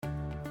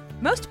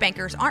Most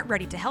bankers aren't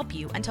ready to help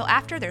you until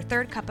after their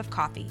third cup of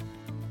coffee.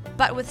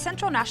 But with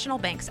Central National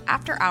Bank's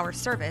after-hours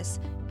service,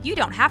 you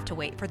don't have to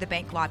wait for the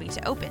bank lobby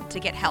to open to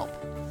get help.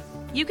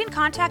 You can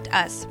contact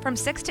us from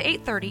 6 to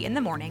 8:30 in the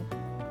morning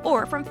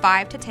or from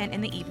 5 to 10 in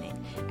the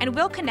evening, and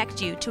we'll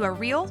connect you to a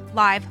real,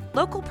 live,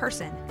 local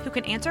person who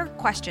can answer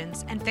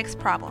questions and fix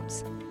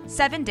problems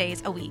 7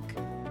 days a week.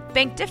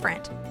 Bank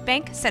different.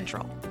 Bank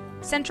Central.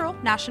 Central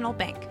National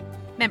Bank.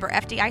 Member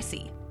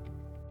FDIC.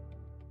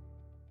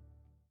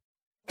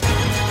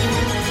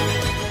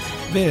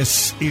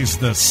 This is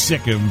the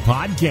Sikkim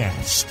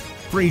Podcast,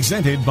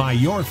 presented by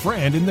your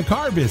friend in the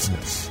car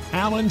business,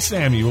 Alan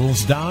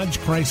Samuels Dodge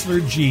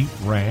Chrysler Jeep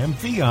Ram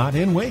Fiat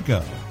in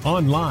Waco.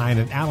 Online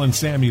at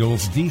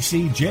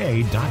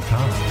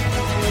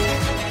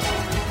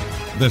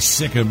alansamuelsdcj.com. The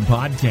Sikkim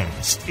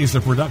Podcast is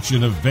a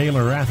production of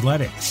Baylor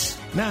Athletics.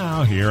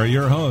 Now, here are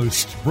your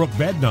hosts, Brooke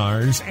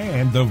Bednarz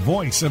and the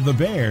voice of the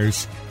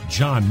Bears,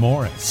 John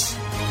Morris.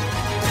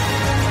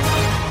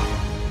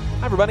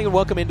 Hi, everybody, and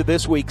welcome into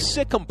this week's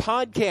Sikkim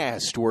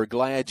Podcast. We're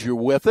glad you're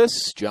with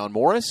us. John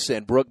Morris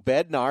and Brooke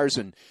Bednarz,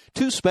 and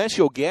two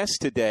special guests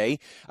today.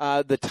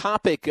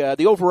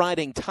 The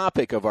overriding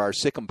topic of our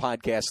Sikkim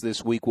Podcast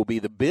this week will be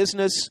the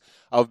business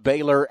of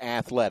Baylor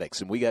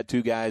Athletics. And we got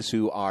two guys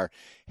who are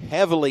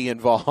heavily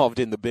involved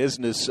in the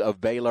business of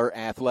Baylor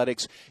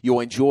Athletics. You'll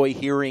enjoy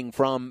hearing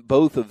from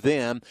both of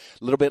them.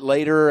 A little bit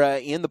later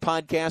in the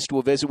podcast,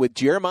 we'll visit with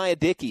Jeremiah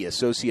Dickey,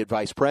 Associate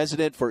Vice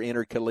President for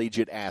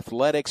Intercollegiate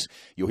Athletics.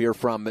 You'll hear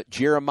from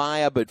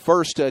Jeremiah, but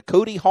first,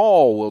 Cody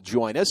Hall will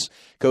join us.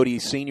 Cody,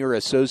 Senior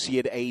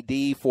Associate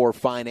AD for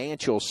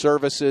Financial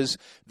Services,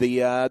 the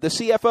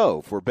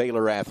CFO for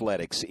Baylor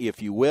Athletics,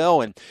 if you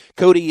will. And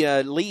Cody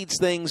leads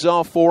things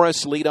off for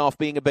us, lead off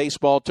being a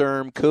baseball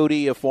term.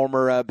 Cody, a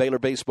former Baylor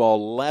baseball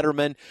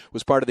letterman,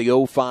 was part of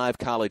the 05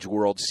 College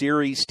World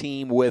Series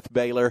team with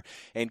Baylor.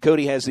 And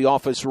Cody has the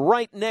office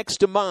right next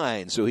to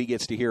mine, so he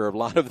gets to hear a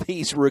lot of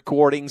these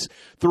recordings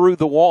through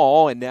the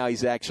wall, and now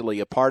he's actually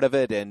a part of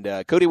it.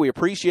 And Cody, we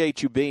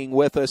appreciate you being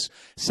with us.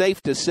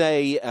 Safe to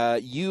say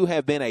you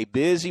have been a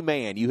busy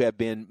man. You have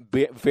been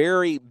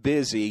very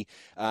busy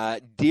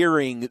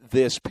during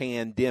this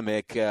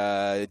pandemic.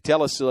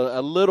 Tell us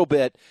a little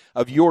bit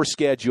of your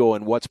schedule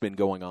and what's been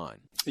going on.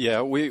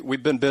 Yeah,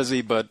 we've been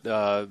busy, but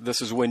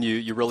this is when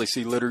you really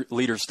see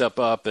leaders step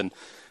up, and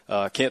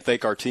can't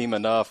thank our team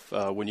enough.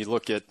 When you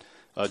look at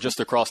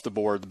just across the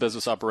board, the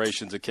business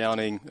operations,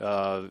 accounting,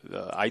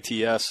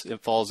 ITS,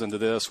 it falls into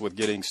this with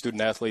getting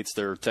student athletes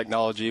their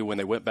technology when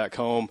they went back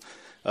home,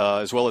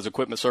 as well as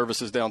equipment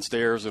services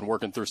downstairs and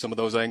working through some of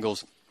those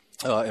angles.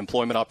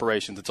 Employment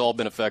operations, it's all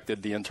been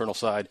affected, the internal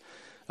side.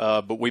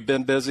 But we've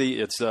been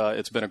busy. It's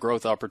been a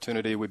growth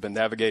opportunity. We've been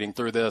navigating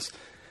through this.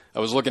 I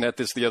was looking at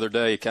this the other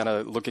day, kind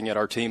of looking at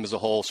our team as a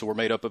whole. So we're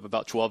made up of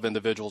about 12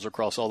 individuals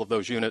across all of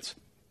those units.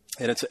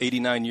 And it's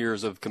 89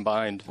 years of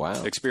combined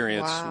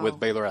experience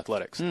with Baylor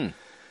Athletics.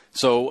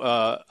 So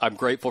I'm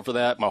grateful for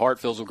that. My heart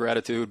fills with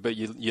gratitude, but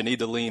you need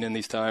to lean in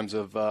these times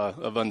of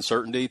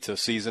uncertainty to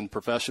seasoned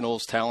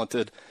professionals,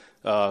 talented,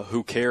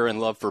 who care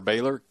and love for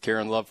Baylor, care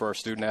and love for our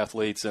student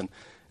athletes.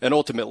 And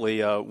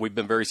ultimately, we've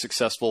been very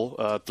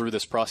successful through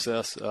this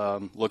process,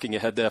 looking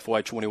ahead to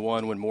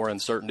FY21 when more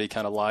uncertainty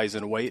kind of lies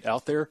in wait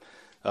out there.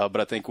 But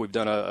I think we've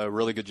done a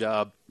really good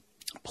job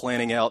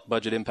planning out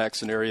budget impact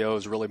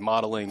scenarios, really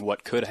modeling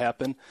what could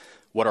happen,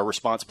 what our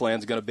response plan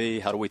is going to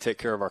be, how do we take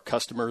care of our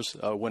customers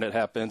when it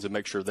happens and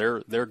make sure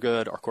they're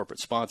good, our corporate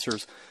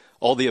sponsors,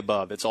 all the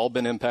above. It's all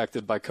been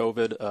impacted by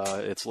COVID.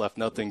 It's left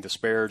nothing to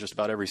spare. Just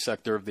about every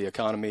sector of the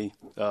economy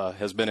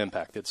has been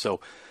impacted. So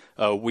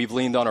we've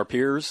leaned on our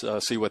peers,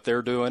 see what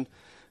they're doing.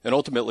 And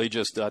ultimately,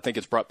 I think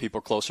it's brought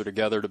people closer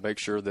together to make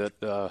sure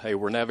that, hey,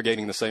 we're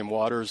navigating the same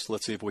waters.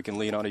 Let's see if we can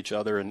lean on each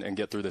other and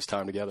get through this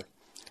time together.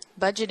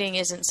 Budgeting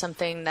isn't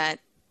something that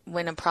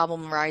when a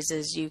problem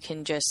arises, you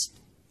can just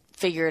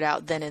figure it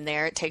out then and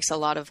there. It takes a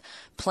lot of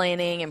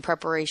planning and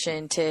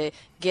preparation to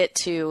get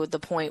to the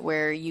point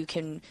where you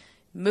can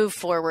move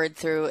forward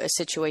through a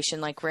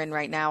situation like we're in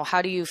right now.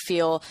 How do you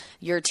feel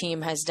your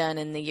team has done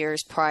in the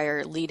years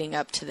prior leading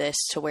up to this,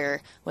 to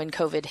where when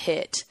COVID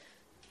hit,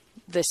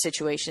 the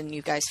situation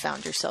you guys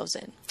found yourselves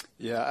in?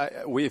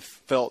 Yeah, we've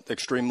felt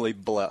extremely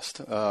blessed,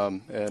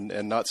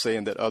 and not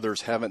saying that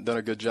others haven't done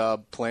a good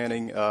job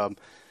planning,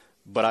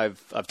 but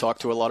I've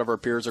talked to a lot of our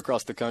peers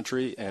across the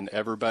country, and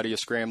everybody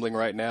is scrambling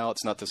right now.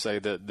 It's not to say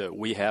that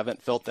we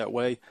haven't felt that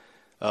way,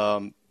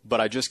 but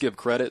I just give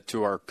credit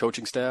to our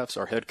coaching staffs,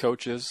 our head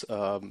coaches.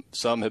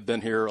 Some have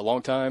been here a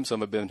long time,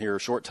 some have been here a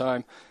short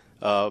time,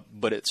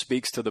 but it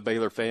speaks to the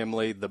Baylor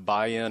family, the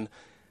buy-in.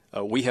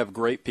 We have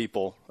great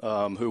people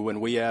who,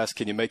 when we ask,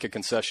 can you make a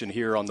concession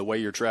here on the way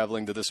you're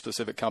traveling to this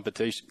specific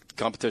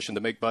competition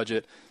to make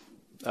budget,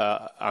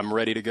 I'm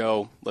ready to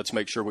go. Let's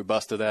make sure we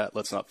bust to that.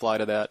 Let's not fly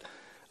to that.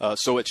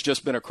 So it's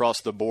just been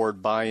across the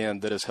board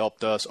buy-in that has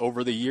helped us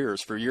over the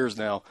years, for years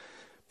now,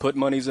 put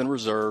monies in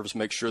reserves,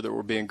 make sure that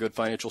we're being good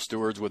financial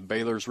stewards with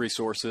Baylor's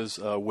resources,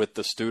 with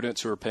the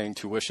students who are paying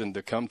tuition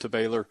to come to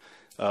Baylor.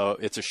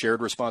 It's a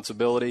shared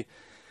responsibility.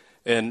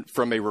 And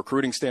from a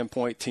recruiting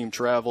standpoint, team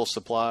travel,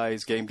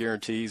 supplies, game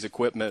guarantees,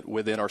 equipment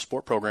within our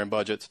sport program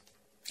budgets,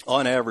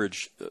 on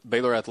average,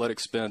 Baylor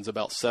Athletics spends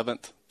about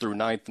 7th through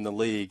 9th in the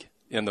league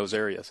in those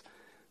areas.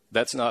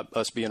 That's not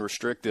us being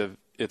restrictive.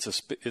 It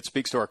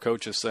speaks to our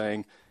coaches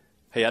saying,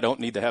 hey, I don't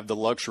need to have the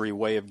luxury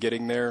way of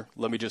getting there.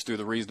 Let me just do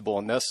the reasonable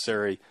and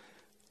necessary.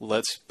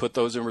 Let's put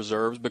those in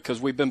reserves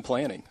because we've been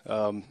planning.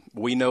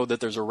 We know that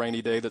there's a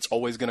rainy day that's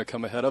always going to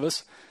come ahead of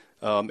us.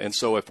 And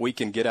so if we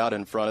can get out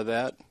in front of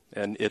that,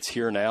 and it's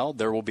here now,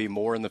 there will be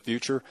more in the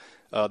future,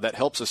 that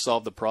helps us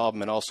solve the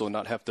problem and also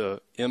not have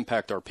to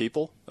impact our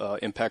people,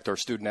 impact our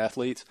student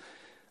athletes.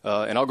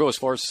 And I'll go as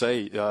far as to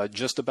say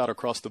just about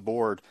across the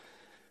board,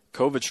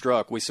 COVID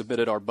struck. We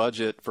submitted our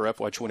budget for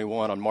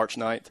FY21 on March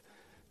 9th.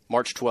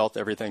 March 12th,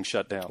 everything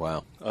shut down.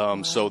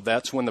 Wow. So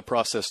that's when the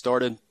process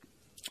started.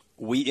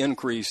 We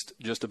increased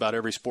just about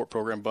every sport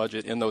program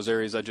budget in those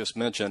areas I just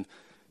mentioned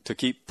to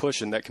keep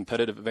pushing that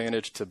competitive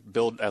advantage, to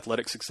build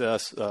athletic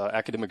success,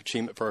 academic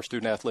achievement for our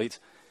student athletes.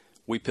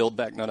 We peeled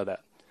back none of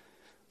that.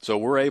 So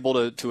we're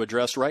able to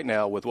address right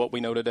now with what we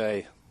know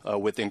today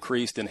with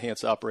increased,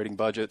 enhanced operating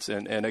budgets.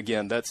 And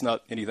again, that's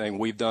not anything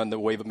we've done to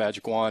wave a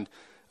magic wand.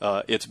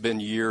 It's been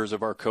years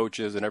of our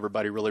coaches and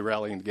everybody really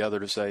rallying together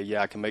to say,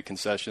 yeah, I can make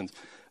concessions,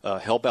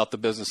 help out the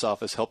business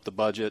office, help the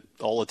budget,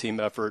 all a team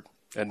effort.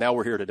 And now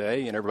we're here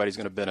today, and everybody's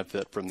going to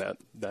benefit from that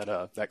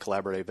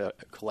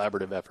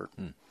collaborative effort.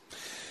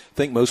 I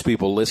think most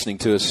people listening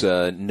to us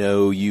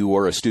know you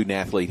were a student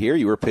athlete here.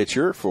 You were a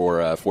pitcher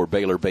for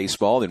Baylor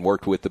baseball and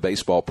worked with the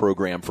baseball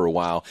program for a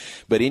while.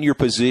 But in your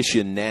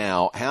position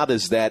now, how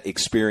does that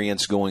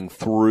experience going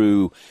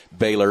through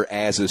Baylor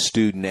as a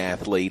student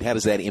athlete, how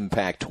does that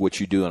impact what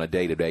you do on a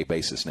day-to-day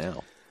basis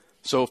now?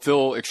 So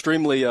feel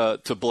extremely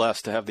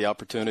blessed to have the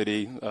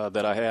opportunity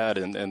that I had,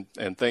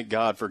 and thank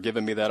God for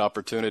giving me that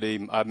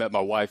opportunity. I met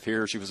my wife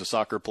here. She was a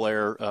soccer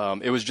player.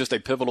 It was just a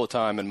pivotal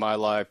time in my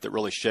life that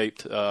really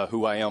shaped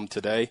who I am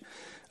today,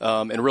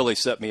 and really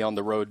set me on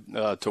the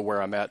road to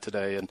where I'm at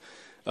today. And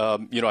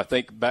I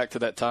think back to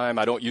that time.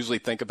 I don't usually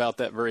think about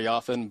that very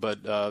often,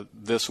 but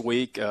this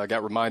week I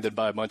got reminded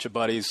by a bunch of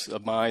buddies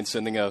of mine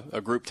sending a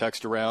group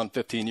text around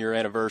 15-year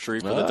anniversary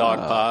for the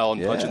dog pile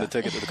and punching the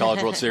ticket to the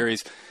College World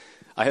Series.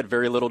 I had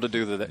very little to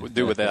do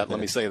with that. Let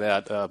me say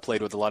that.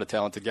 Played with a lot of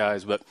talented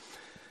guys, but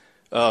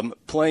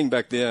playing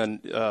back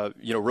then,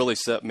 really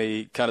set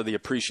me kind of the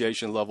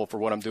appreciation level for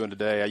what I'm doing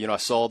today. I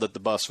saw that the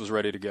bus was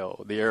ready to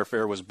go. The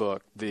airfare was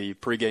booked. The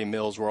pregame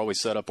meals were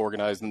always set up,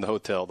 organized in the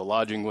hotel. The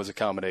lodging was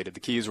accommodated. The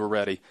keys were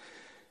ready.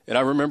 And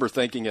I remember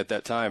thinking at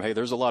that time, hey,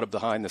 there's a lot of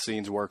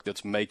behind-the-scenes work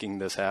that's making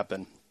this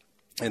happen.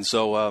 And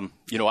so,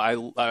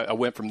 I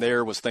went from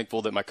there, was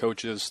thankful that my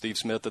coaches, Steve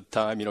Smith at the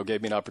time,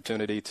 gave me an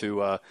opportunity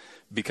to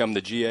become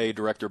the GA,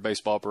 Director of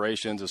Baseball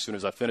Operations, as soon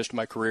as I finished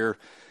my career.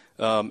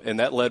 And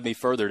that led me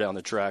further down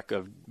the track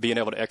of being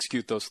able to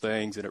execute those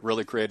things. And it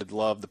really created the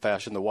love, the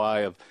passion, the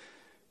why of,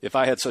 if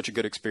I had such a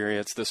good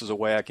experience, this is a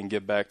way I can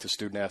give back to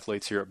student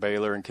athletes here at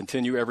Baylor and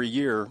continue every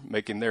year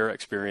making their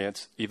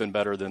experience even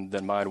better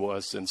than mine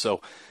was. And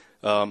so,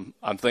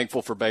 I'm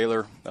thankful for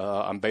Baylor.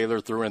 I'm Baylor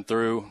through and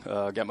through.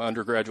 Got my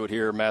undergraduate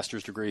here,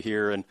 master's degree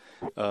here, and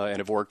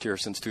have worked here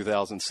since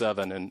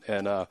 2007.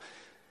 And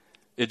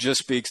it just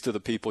speaks to the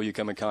people you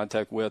come in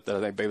contact with. That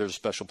I think Baylor's a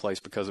special place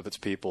because of its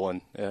people.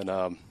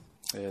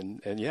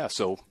 And yeah,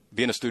 so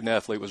being a student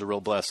athlete was a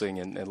real blessing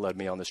and led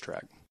me on this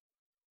track.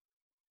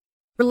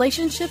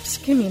 Relationships,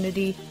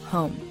 community,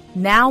 home.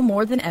 Now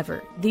more than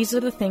ever, these are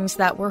the things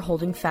that we're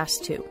holding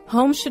fast to.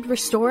 Home should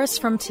restore us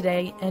from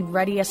today and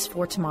ready us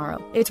for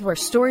tomorrow. It's where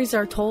stories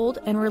are told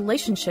and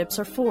relationships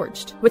are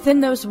forged.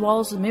 Within those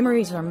walls,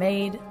 memories are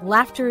made,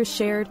 laughter is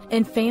shared,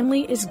 and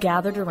family is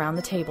gathered around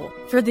the table.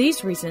 For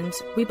these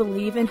reasons, we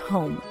believe in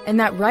home, and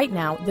that right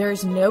now, there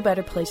is no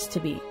better place to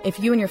be. If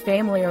you and your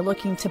family are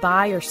looking to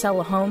buy or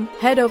sell a home,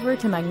 head over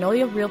to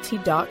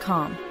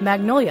MagnoliaRealty.com.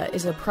 Magnolia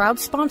is a proud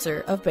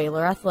sponsor of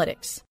Baylor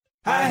Athletics.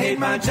 I hate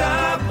my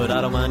job, but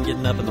I don't mind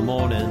getting up in the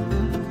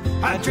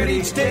morning. I dread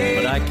each day,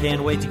 but I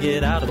can't wait to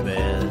get out of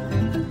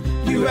bed.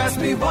 You ask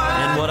me why,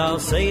 and what I'll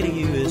say to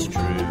you is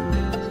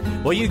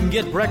true. Well, you can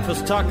get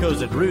breakfast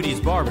tacos at Rudy's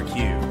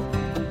Barbecue.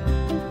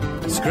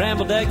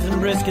 Scrambled eggs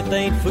and brisket,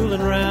 they ain't fooling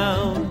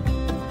around.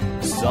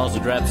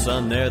 Salsa Drap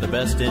Son, they're the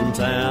best in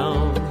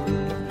town.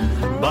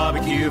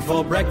 Barbecue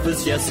for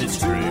breakfast, yes, it's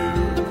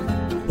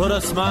true. Put a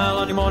smile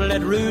on your morning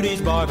at Rudy's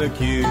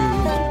Barbecue.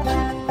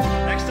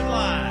 Next in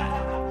line.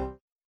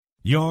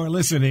 You're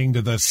listening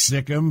to the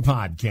Sick'em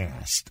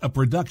Podcast, a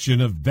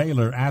production of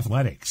Baylor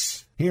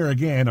Athletics. Here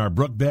again are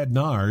Brooke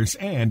Bednars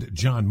and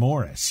John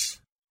Morris.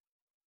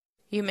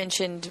 You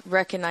mentioned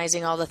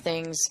recognizing all the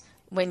things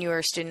when you were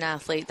a student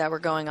athlete that were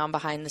going on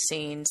behind the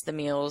scenes, the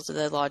meals,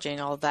 the lodging,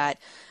 all of that.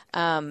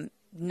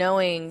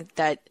 Knowing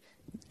that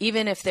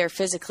even if they're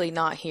physically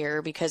not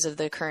here because of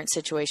the current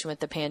situation with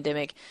the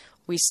pandemic,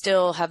 we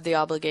still have the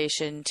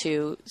obligation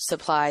to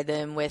supply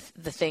them with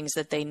the things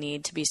that they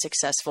need to be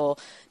successful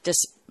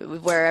just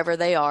wherever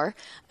they are.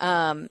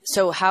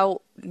 So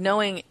how,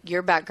 knowing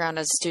your background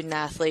as a student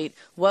athlete,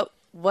 what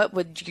what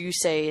would you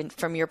say,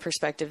 from your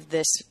perspective,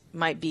 this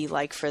might be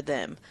like for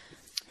them?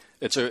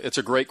 It's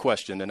a great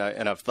question, and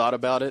I've thought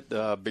about it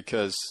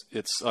because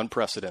it's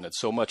unprecedented.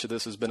 So much of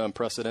this has been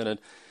unprecedented.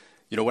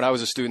 When I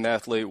was a student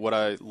athlete, what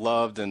I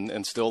loved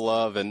and still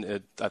love,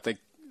 and I think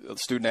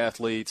student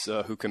athletes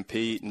who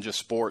compete and just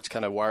sports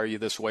kind of wire you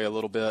this way a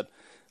little bit,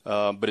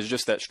 but it's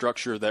just that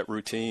structure, that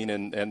routine,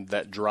 and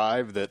that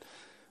drive that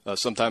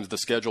sometimes the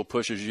schedule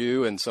pushes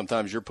you, and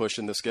sometimes you're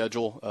pushing the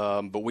schedule.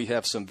 But we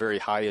have some very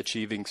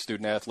high-achieving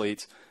student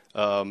athletes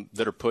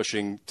that are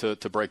pushing to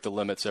break the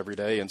limits every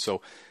day. And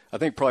so I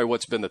think probably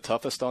what's been the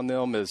toughest on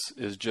them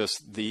is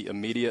just the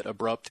immediate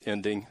abrupt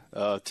ending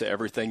to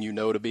everything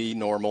to be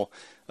normal,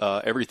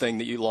 everything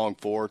that you long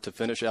for, to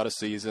finish out a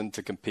season,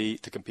 to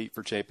compete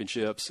for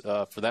championships,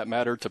 for that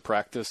matter, to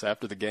practice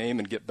after the game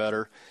and get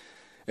better.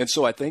 And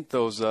so I think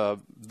the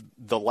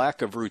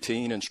lack of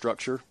routine and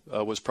structure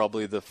was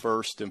probably the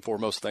first and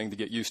foremost thing to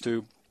get used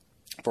to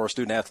for our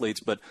student athletes.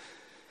 But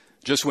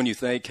just when you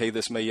think, hey,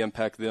 this may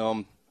impact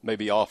them,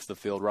 maybe off the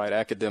field, right,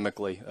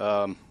 academically,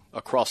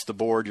 across the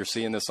board, you're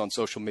seeing this on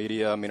social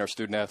media. I mean, our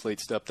student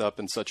athletes stepped up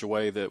in such a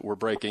way that we're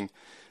breaking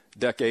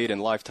decade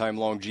and lifetime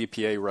long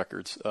GPA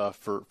records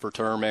for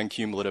term and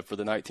cumulative for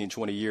the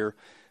 19-20 year.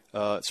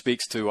 It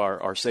speaks to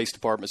our SACE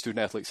department,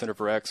 Student Athlete Center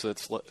for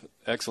Excellence,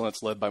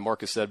 led by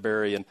Marcus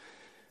Sedbury, and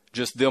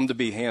just them to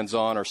be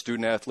hands-on, our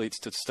student athletes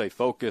to stay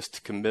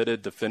focused,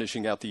 committed to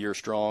finishing out the year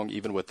strong,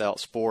 even without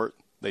sport.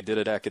 They did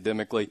it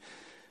academically.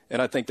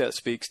 And I think that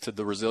speaks to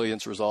the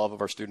resilience, resolve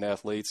of our student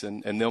athletes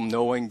and them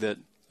knowing that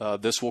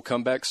this will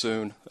come back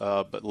soon,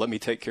 but let me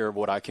take care of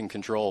what I can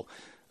control.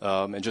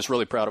 And just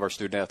really proud of our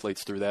student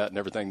athletes through that and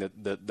everything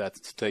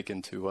that's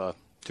taken to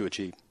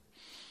achieve.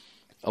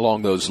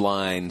 Along those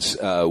lines,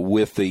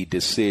 with the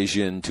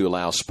decision to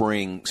allow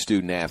spring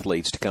student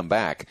athletes to come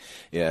back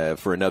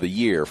for another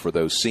year, for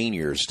those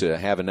seniors to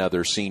have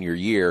another senior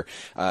year,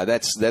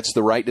 that's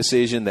the right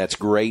decision. That's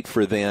great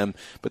for them.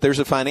 But there's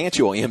a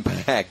financial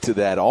impact to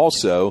that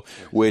also,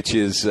 which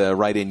is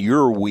right in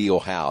your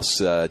wheelhouse.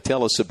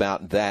 Tell us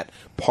about that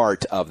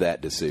part of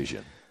that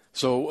decision.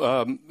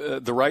 So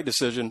the right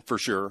decision for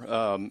sure.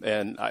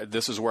 And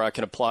this is where I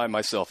can apply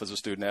myself as a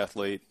student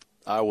athlete.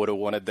 I would have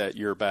wanted that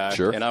year back,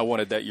 sure. And I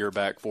wanted that year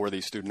back for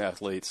these student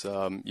athletes.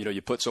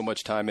 You put so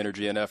much time,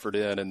 energy, and effort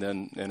in, and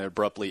then it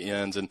abruptly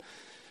ends. And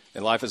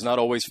life is not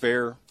always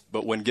fair,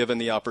 but when given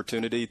the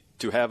opportunity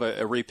to have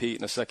a repeat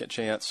and a second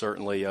chance,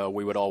 certainly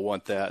we would all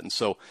want that. And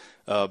so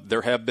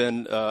there have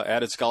been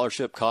added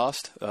scholarship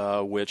costs,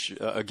 which,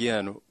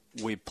 again,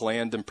 we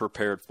planned and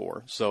prepared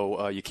for.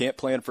 So you can't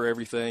plan for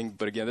everything,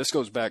 but again, this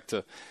goes back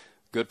to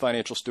good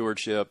financial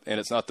stewardship, and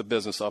it's not the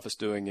business office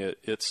doing it.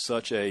 It's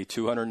such a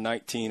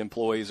 219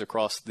 employees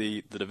across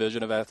the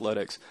Division of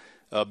Athletics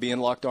being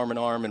locked arm in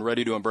arm and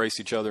ready to embrace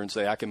each other and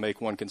say, I can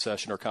make one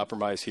concession or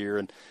compromise here.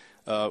 And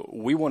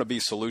we want to be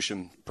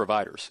solution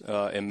providers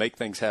and make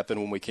things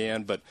happen when we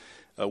can. But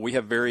we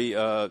have very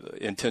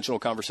intentional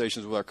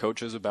conversations with our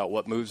coaches about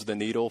what moves the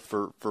needle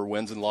for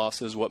wins and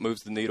losses, what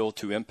moves the needle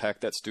to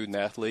impact that student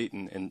athlete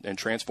and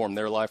transform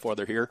their life while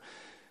they're here.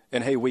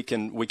 And, hey, we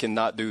can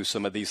not do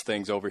some of these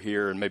things over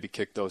here and maybe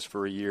kick those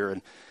for a year.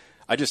 And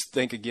I just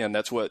think, again,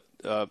 that's what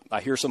I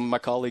hear some of my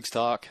colleagues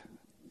talk,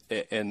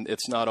 and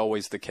it's not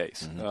always the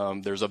case.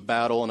 Mm-hmm. There's a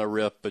battle and a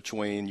rift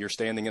between you're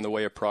standing in the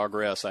way of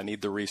progress, I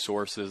need the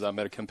resources, I'm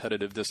at a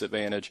competitive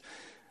disadvantage.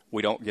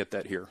 We don't get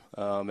that here,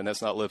 and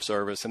that's not lip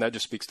service. And that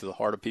just speaks to the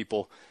heart of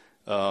people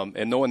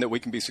and knowing that we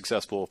can be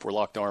successful if we're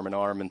locked arm in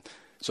arm. And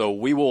so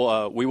we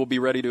will be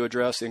ready to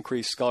address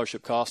increased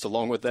scholarship costs.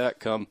 Along with that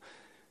come,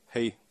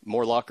 hey,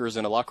 more lockers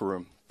in a locker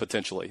room,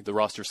 potentially. The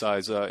roster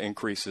size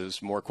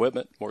increases, more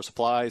equipment, more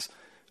supplies.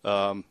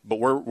 But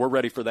we're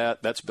ready for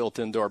that. That's built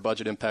into our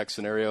budget impact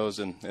scenarios,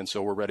 and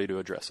so we're ready to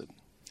address it.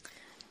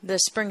 The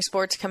spring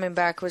sports coming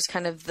back was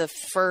kind of the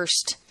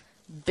first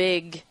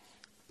big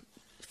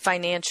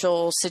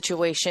financial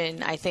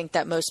situation I think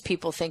that most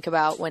people think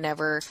about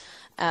whenever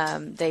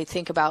they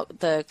think about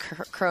the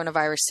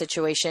coronavirus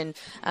situation.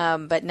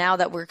 But now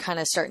that we're kind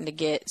of starting to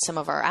get some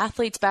of our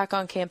athletes back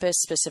on campus,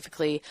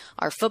 specifically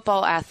our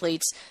football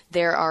athletes,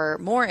 there are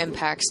more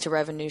impacts to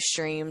revenue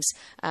streams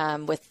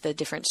with the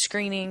different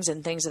screenings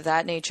and things of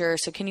that nature.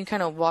 So can you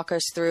kind of walk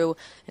us through,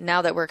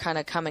 now that we're kind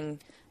of coming,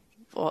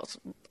 well,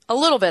 a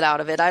little bit out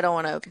of it, I don't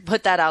want to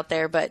put that out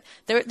there, but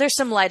there's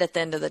some light at the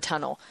end of the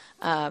tunnel.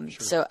 Sure.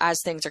 So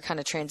as things are kind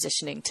of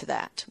transitioning to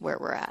that, where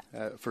we're at.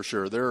 For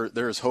sure.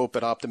 There is hope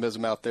and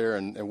optimism out there,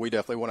 and we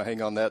definitely want to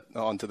hang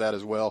on to that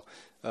as well.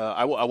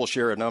 I will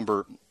share a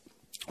number.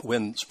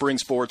 When spring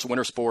sports,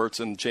 winter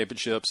sports, and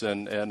championships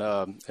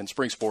and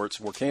spring sports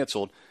were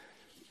canceled,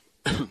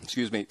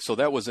 excuse me, so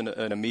that was an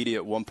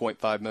immediate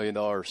 $1.5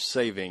 million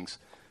savings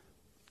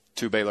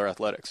to Baylor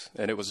Athletics.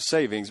 And it was a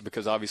savings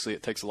because obviously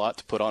it takes a lot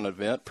to put on an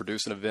event,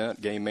 produce an event,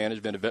 game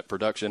management, event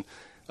production,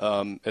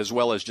 as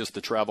well as just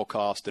the travel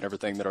cost and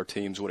everything that our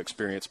teams would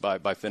experience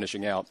by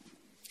finishing out.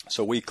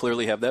 So we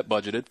clearly have that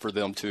budgeted for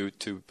them to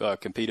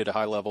compete at a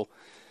high level.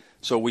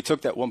 So we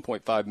took that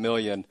 $1.5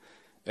 million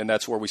And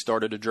that's where we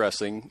started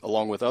addressing,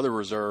 along with other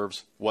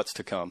reserves, what's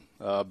to come.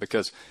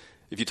 Because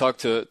if you talk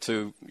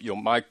to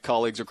my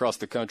colleagues across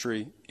the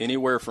country,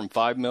 anywhere from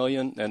 $5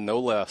 million and no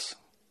less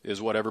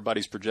is what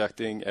everybody's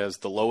projecting as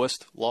the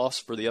lowest loss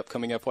for the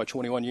upcoming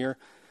FY21 year,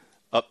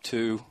 up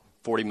to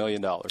 $40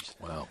 million.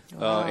 Wow.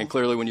 And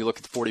clearly, when you look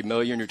at the $40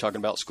 million, you're talking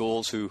about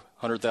schools who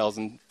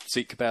 100,000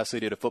 seat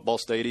capacity at a football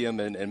stadium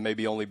and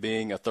maybe only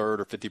being a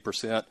third or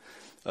 50%.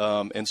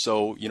 And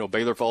so,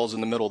 Baylor falls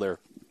in the middle there.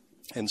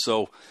 And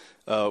so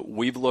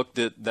we've looked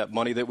at that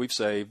money that we've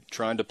saved,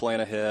 trying to plan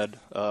ahead,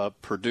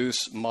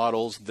 produce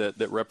models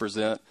that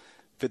represent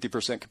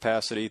 50%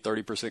 capacity,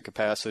 30%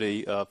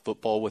 capacity,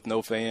 football with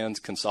no fans,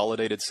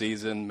 consolidated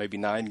season, maybe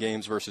 9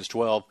 games versus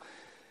 12.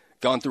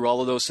 Gone through all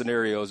of those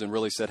scenarios and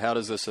really said, how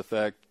does this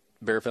affect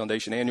Bear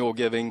Foundation annual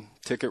giving,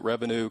 ticket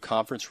revenue,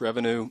 conference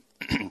revenue,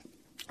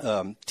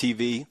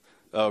 TV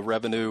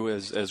revenue,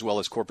 as well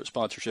as corporate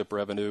sponsorship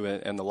revenue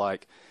and the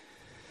like.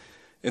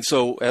 And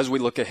so as we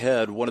look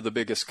ahead, one of the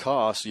biggest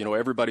costs,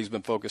 everybody's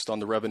been focused on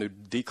the revenue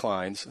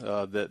declines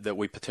that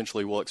we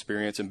potentially will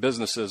experience, and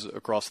businesses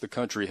across the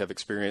country have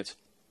experienced.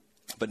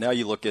 But now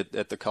you look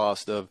at the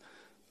cost of,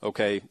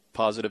 okay,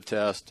 positive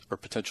test or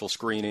potential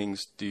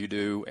screenings. Do you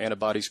do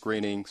antibody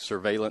screening,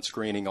 surveillance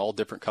screening, all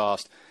different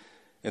costs?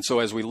 And so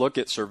as we look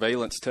at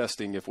surveillance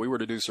testing, if we were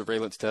to do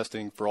surveillance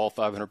testing for all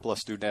 500-plus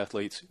student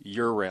athletes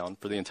year-round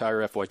for the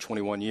entire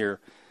FY21 year,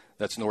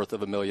 that's north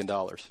of $1 million.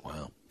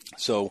 Wow.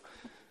 So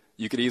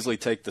you could easily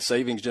take the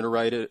savings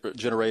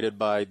generated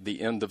by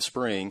the end of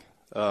spring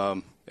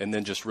and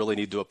then just really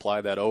need to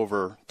apply that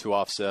over to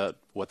offset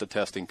what the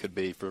testing could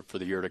be for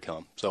the year to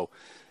come. So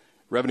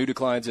revenue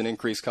declines and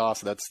increased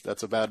costs,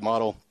 that's a bad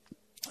model.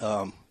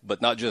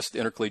 But not just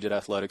intercollegiate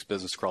athletics,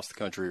 business across the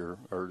country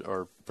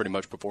are pretty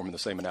much performing the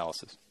same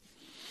analysis.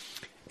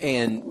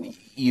 And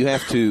you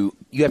have to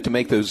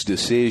make those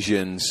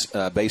decisions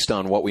based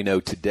on what we know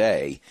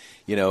today.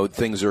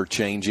 Things are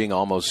changing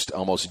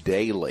almost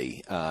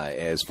daily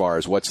as far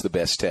as what's the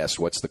best test,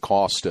 what's the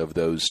cost of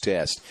those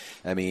tests.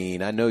 I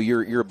mean, I know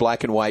you're a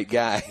black and white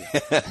guy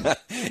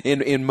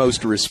in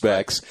most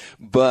respects,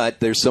 but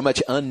there's so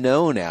much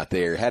unknown out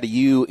there. How do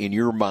you, in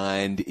your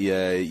mind,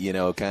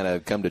 kind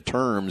of come to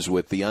terms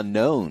with the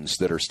unknowns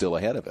that are still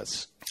ahead of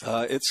us?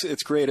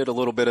 It's created a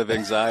little bit of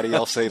anxiety.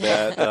 I'll say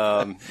that.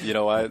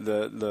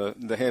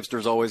 The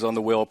hamster's always on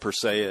the wheel per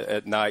se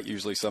at night.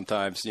 Usually,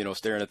 sometimes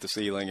staring at the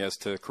ceiling as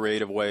to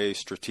creative ways,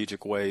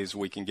 strategic ways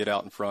we can get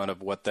out in front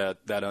of what that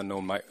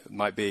unknown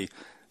might be.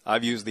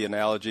 I've used the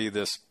analogy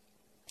it's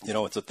a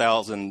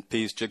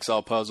 1,000-piece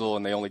jigsaw puzzle,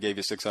 and they only gave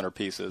you 600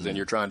 pieces, and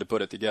you're trying to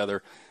put it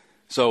together.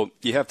 So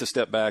you have to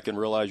step back and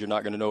realize you're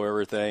not going to know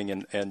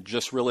everything, and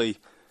just really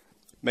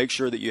make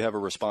sure that you have a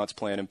response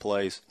plan in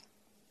place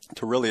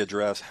to really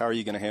address how are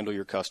you going to handle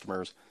your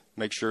customers,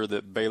 make sure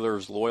that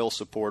Baylor's loyal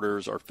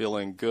supporters are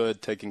feeling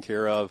good, taken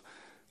care of,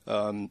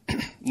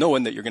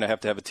 knowing that you're going to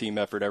have a team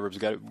effort. Everyone's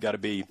got to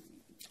be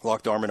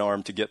locked arm in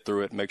arm to get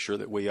through it and make sure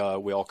that we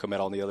all come out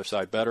on the other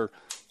side better.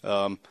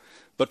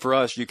 But for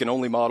us, you can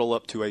only model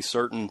up to a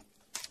certain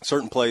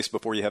place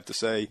before you have to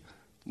say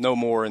no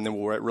more, and then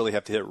we'll really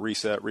have to hit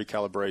reset,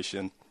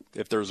 recalibration.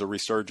 If there's a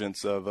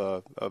resurgence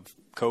of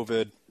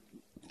COVID,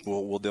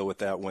 we'll deal with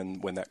that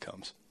when that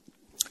comes.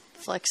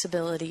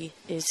 Flexibility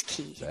is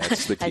key.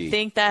 That's the key. I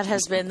think that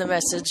has been the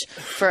message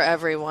for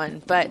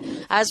everyone. But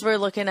as we're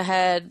looking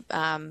ahead,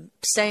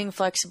 staying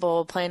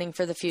flexible, planning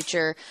for the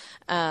future,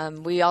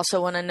 we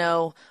also want to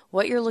know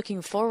what you're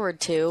looking forward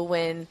to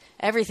when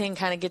everything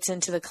kind of gets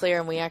into the clear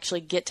and we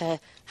actually get to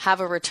have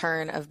a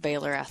return of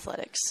Baylor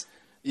athletics.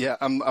 Yeah,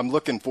 I'm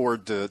looking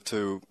forward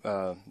to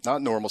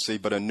not normalcy,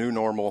 but a new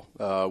normal,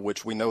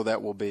 which we know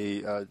that will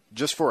be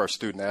just for our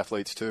student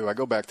athletes too. I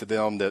go back to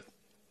them that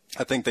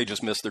I think they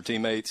just miss their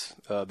teammates.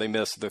 They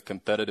miss the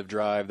competitive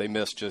drive. They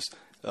miss just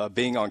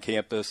being on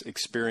campus,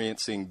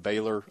 experiencing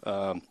Baylor.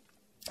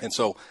 And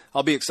so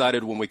I'll be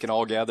excited when we can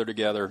all gather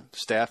together,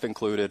 staff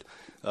included,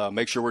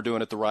 make sure we're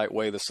doing it the right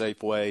way, the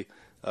safe way,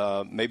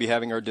 maybe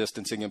having our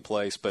distancing in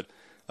place, but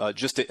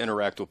just to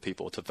interact with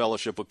people, to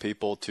fellowship with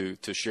people, to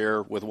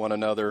share with one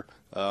another,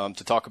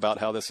 to talk about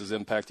how this has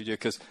impacted you.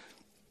 Because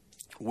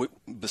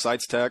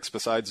besides text,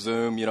 besides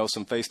Zoom,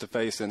 some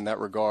face-to-face in that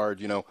regard,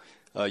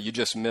 you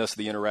just miss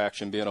the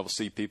interaction, being able to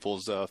see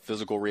people's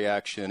physical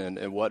reaction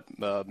and what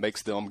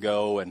makes them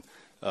go. And,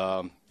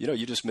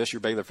 you just miss your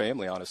Baylor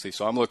family, honestly.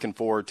 So I'm looking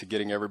forward to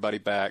getting everybody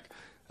back,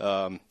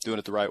 doing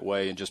it the right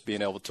way, and just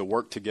being able to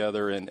work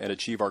together and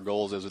achieve our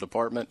goals as a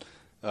department,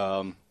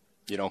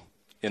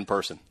 in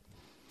person.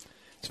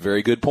 It's a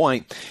very good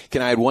point.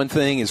 Can I add one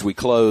thing as we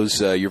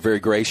close? You're very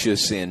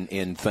gracious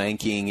in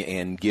thanking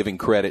and giving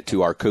credit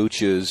to our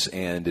coaches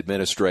and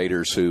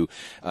administrators who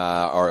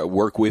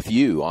work with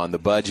you on the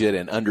budget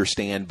and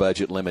understand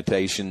budget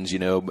limitations,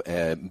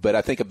 but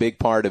I think a big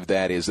part of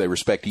that is they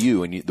respect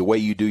you and the way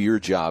you do your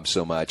job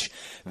so much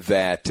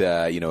that,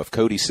 if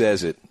Cody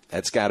says it,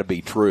 that's got to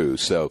be true.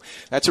 So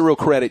that's a real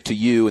credit to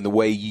you and the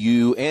way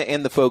you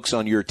and the folks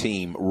on your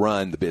team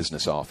run the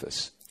business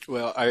office.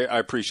 Well, I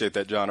appreciate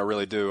that, John. I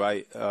really do.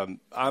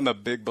 I'm a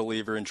big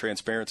believer in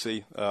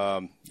transparency.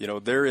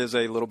 There is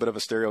a little bit of a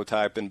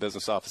stereotype in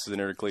business offices and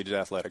intercollegiate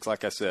athletics.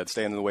 Like I said,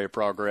 standing in the way of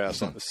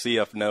progress,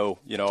 CF no,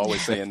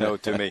 always saying no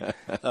to me.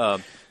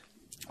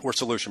 We're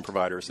solution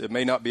providers. It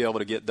may not be able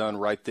to get done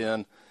right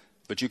then,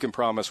 but you can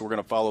promise we're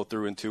going to follow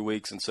through in 2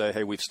 weeks and say,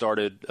 hey, we've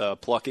started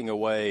plucking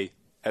away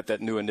at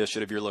that new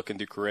initiative you're looking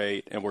to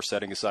create, and we're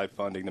setting aside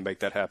funding to make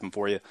that happen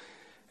for you.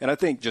 And I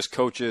think just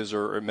coaches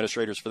or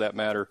administrators for that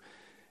matter,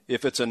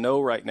 if it's a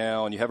no right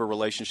now and you have a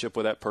relationship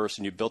with that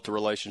person, you built a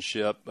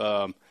relationship,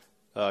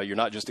 you're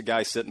not just a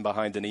guy sitting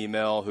behind an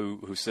email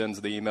who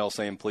sends the email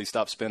saying, please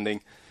stop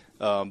spending.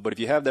 But if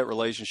you have that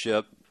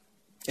relationship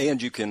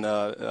and you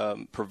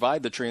can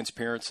provide the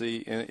transparency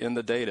in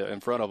the data in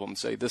front of them,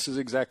 say this is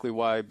exactly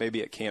why maybe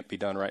it can't be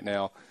done right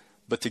now,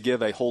 but to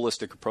give a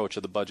holistic approach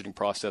of the budgeting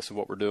process of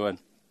what we're doing,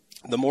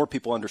 the more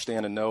people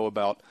understand and know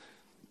about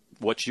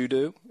what you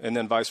do and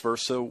then vice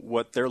versa,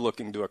 what they're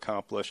looking to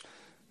accomplish,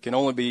 can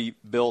only be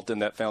built in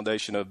that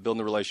foundation of building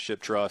the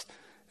relationship trust.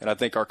 And I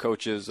think our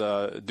coaches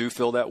do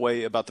feel that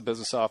way about the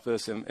business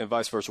office and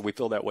vice versa. We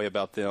feel that way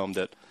about them,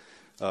 that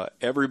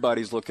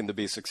everybody's looking to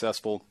be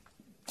successful.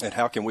 And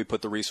how can we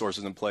put the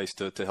resources in place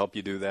to help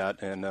you do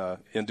that and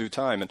in due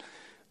time? And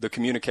the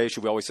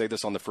communication, we always say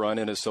this on the front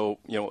end, is so,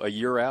 a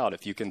year out,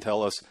 if you can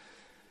tell us,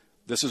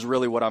 this is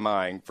really what I'm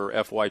eyeing for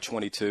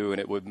FY22, and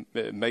it would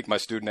make my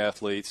student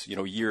athletes,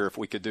 year if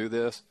we could do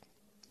this.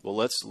 Well,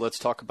 let's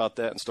talk about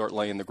that and start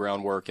laying the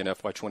groundwork in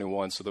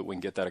FY21 so that we can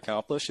get that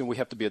accomplished. And we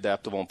have to be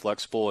adaptable and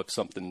flexible if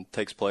something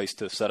takes place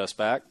to set us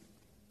back.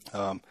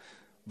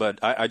 But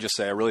I just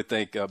say I really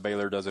think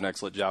Baylor does an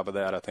excellent job of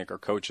that. I think our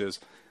coaches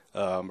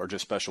are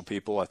just special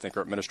people. I think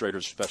our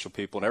administrators are special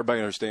people, and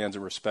everybody understands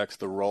and respects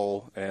the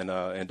role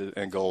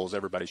and goals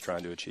everybody's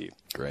trying to achieve.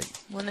 Great.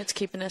 One that's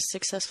keeping us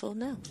successful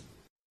now.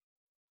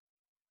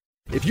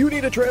 If you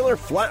need a trailer,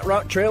 Flat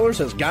Rock Trailers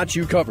has got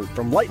you covered.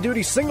 From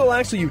light-duty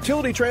single-axle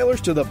utility trailers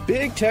to the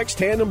Big Tex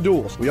tandem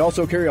duals. We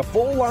also carry a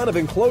full line of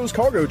enclosed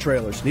cargo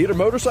trailers. Need a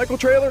motorcycle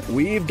trailer?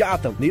 We've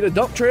got them. Need a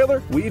dump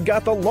trailer? We've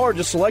got the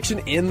largest selection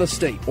in the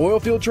state.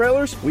 Oilfield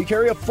trailers? We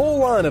carry a full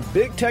line of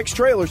Big Tex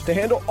trailers to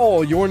handle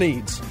all your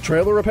needs.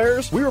 Trailer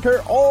repairs? We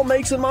repair all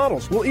makes and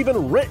models. We'll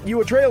even rent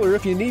you a trailer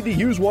if you need to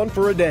use one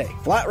for a day.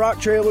 Flat Rock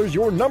Trailers,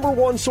 your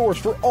 #1 source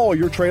for all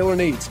your trailer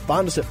needs.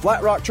 Find us at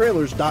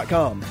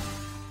flatrocktrailers.com.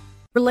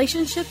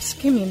 Relationships,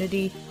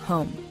 community,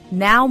 home.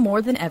 Now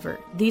more than ever,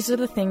 these are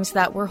the things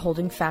that we're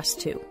holding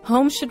fast to.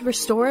 Home should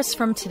restore us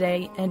from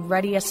today and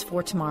ready us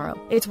for tomorrow.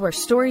 It's where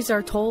stories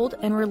are told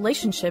and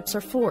relationships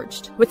are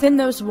forged. Within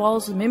those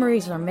walls,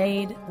 memories are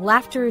made,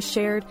 laughter is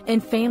shared,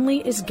 and family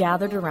is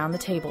gathered around the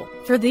table.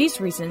 For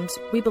these reasons,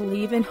 we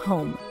believe in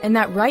home, and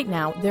that right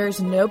now, there is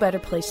no better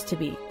place to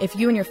be. If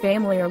you and your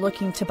family are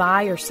looking to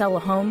buy or sell a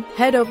home,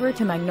 head over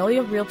to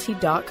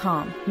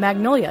MagnoliaRealty.com.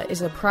 Magnolia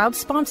is a proud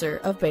sponsor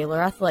of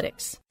Baylor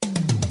Athletics.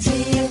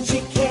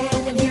 T&G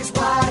can, and here's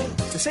why.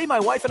 To say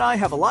my wife and I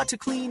have a lot to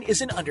clean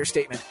is an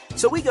understatement.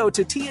 So we go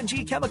to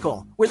T&G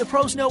Chemical, where the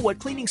pros know what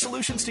cleaning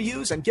solutions to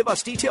use and give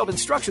us detailed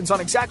instructions on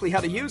exactly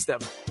how to use them.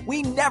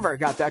 We never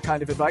got that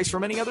kind of advice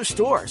from any other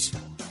stores.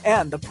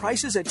 And the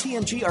prices at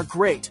T&G are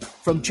great.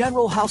 From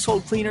general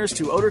household cleaners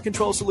to odor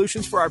control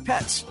solutions for our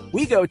pets.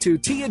 We go to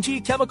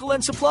T&G Chemical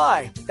and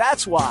Supply.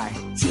 That's why.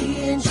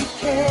 T&G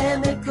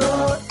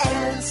Chemical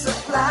and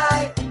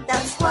Supply.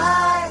 That's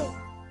why.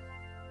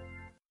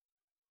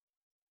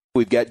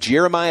 We've got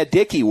Jeremiah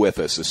Dickey with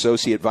us,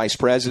 Associate Vice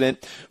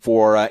President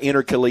for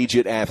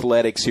Intercollegiate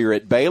Athletics here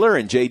at Baylor.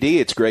 And, J.D.,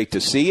 it's great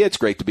to see you. It's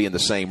great to be in the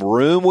same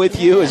room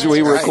with you as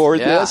we record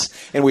this.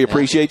 And we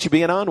appreciate you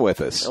being on with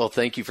us. Well,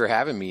 thank you for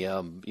having me.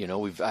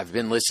 I've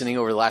been listening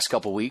over the last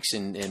couple of weeks,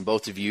 and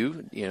both of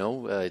you,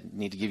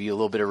 need to give you a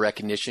little bit of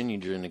recognition. You're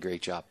doing a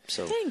great job.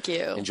 So thank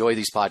you. Enjoy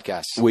these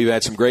podcasts. We've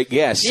had some great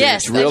guests.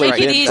 Yes, it's really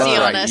make it easy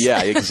on us.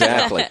 Yeah,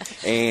 exactly.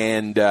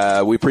 And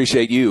we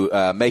appreciate you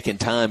making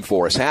time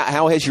for us.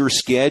 How has your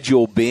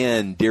schedule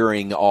been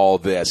during all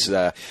this?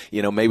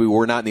 Maybe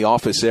we're not in the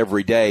office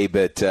every day,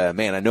 but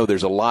man, I know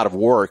there's a lot of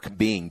work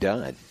being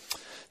done.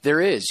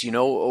 There is,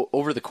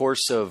 over the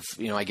course of,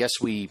 I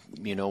guess we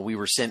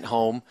were sent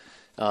home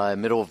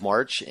middle of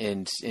March,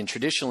 and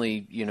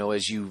traditionally,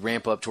 as you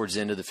ramp up towards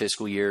the end of the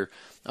fiscal year,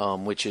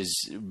 which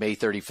is May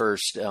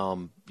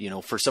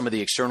 31st, for some of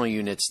the external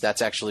units,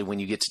 that's actually when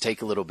you get to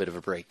take a little bit of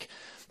a break.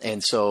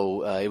 And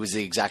so it was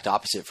the exact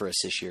opposite for us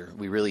this year.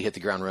 We really hit the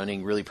ground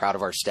running, really proud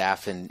of our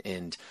staff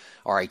and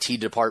our IT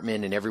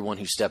department and everyone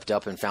who stepped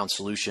up and found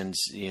solutions,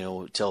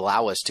 to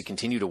allow us to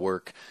continue to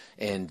work.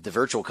 And the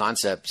virtual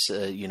concepts,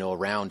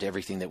 around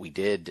everything that we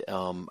did,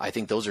 I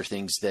think those are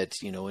things that,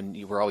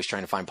 and we're always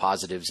trying to find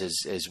positives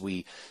as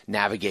we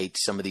navigate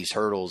some of these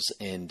hurdles.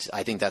 And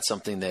I think that's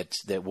something that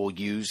we'll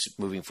use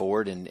moving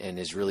forward and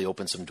has really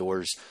opened some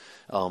doors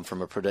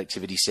from a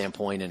productivity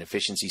standpoint and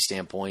efficiency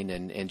standpoint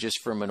and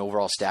just from an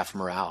overall staff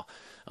morale.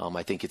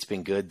 I think it's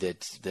been good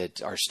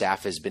that our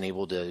staff has been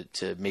able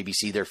to maybe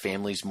see their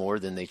families more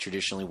than they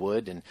traditionally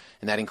would, and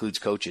that includes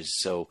coaches.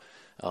 So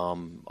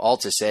all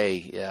to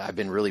say, I've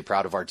been really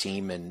proud of our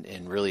team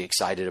and really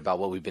excited about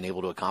what we've been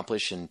able to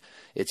accomplish. And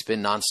it's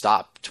been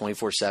nonstop,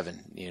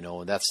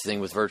 24/7. That's the thing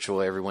with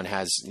virtual. Everyone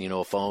has,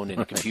 a phone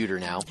and a computer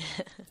now.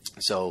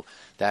 So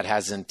that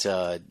hasn't,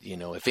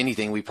 if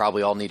anything, we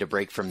probably all need a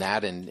break from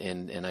that.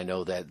 And I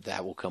know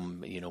that will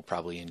come,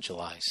 probably in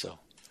July. So.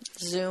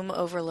 Zoom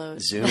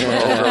overload. Zoom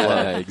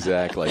overload.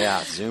 Exactly.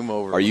 Yeah, Zoom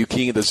overload. Are you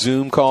king of the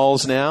Zoom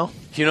calls now?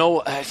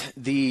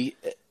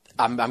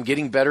 I'm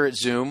getting better at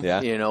Zoom.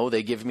 Yeah.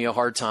 They give me a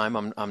hard time.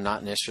 I'm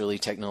not necessarily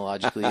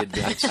technologically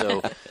advanced,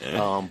 so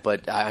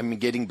but I'm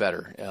getting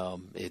better.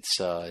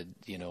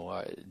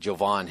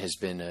 Jovan has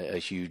been a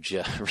huge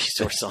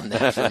resource on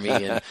that for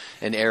me,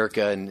 and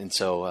Erica, and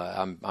so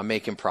I'm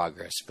making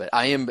progress. But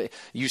I am.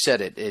 You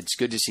said it. It's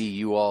good to see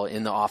you all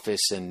in the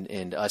office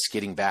and us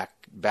getting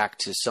back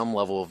to some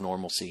level of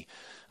normalcy.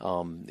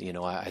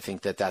 I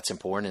think that's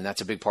important, and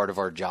that's a big part of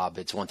our job.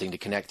 It's one thing to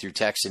connect through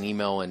text and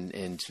email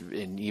and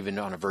even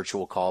on a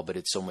virtual call, but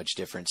it's so much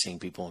different seeing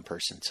people in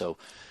person. So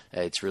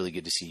it's really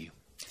good to see you.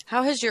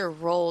 How has your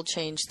role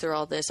changed through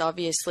all this?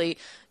 Obviously,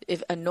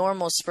 if a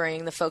normal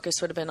spring, the focus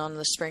would have been on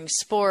the spring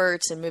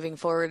sports and moving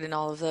forward in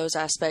all of those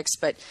aspects.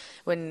 But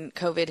when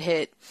COVID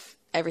hit,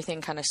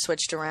 everything kind of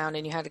switched around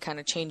and you had to kind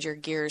of change your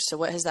gears. So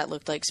what has that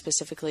looked like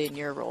specifically in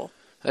your role?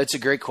 That's a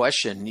great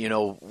question.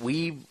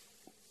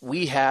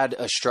 We had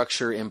a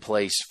structure in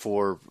place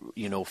for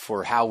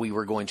how we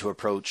were going to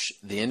approach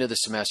the end of the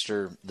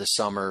semester, the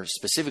summer,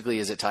 specifically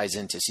as it ties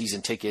into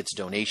season tickets,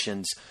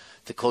 donations,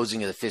 the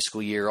closing of the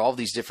fiscal year, all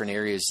these different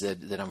areas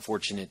that I'm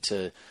fortunate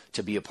to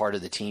be a part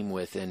of the team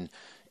with.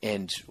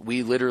 And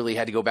we literally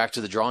had to go back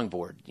to the drawing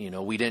board.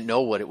 We didn't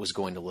know what it was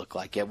going to look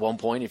like. At one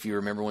point, if you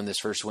remember when this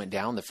first went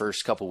down, the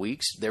first couple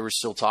weeks, there was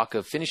still talk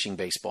of finishing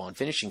baseball and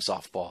finishing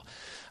softball.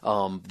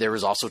 There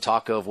was also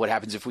talk of what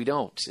happens if we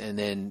don't. And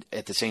then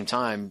at the same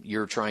time,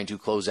 you're trying to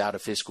close out a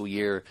fiscal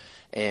year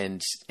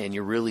and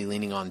you're really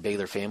leaning on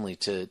Baylor family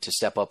to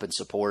step up and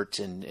support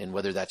and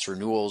whether that's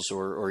renewals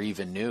or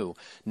even new,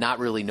 not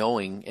really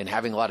knowing and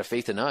having a lot of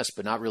faith in us,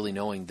 but not really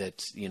knowing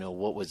that,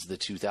 what was the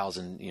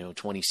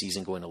 2020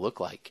 season going to look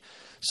like.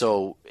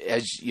 So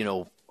as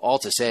all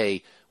to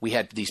say, we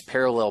had these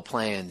parallel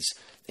plans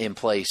in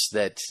place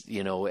that,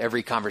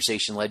 every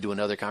conversation led to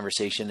another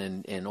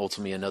conversation and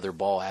ultimately another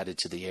ball added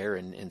to the air.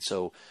 And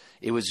so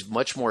it was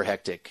much more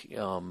hectic,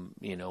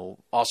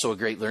 also a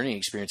great learning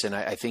experience. And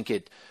I think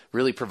it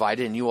really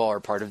provided, and you all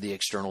are part of the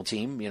external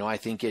team, I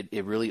think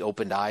it really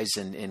opened eyes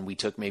and we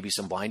took maybe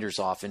some blinders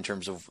off in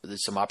terms of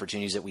some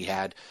opportunities that we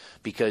had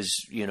because,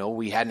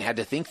 we hadn't had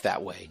to think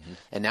that way. Mm-hmm.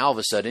 And now all of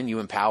a sudden you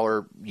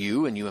empower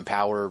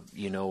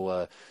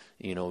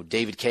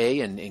David Kay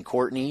and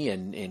Courtney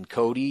and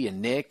Cody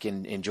and Nick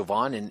and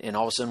Jovan, and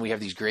all of a sudden we have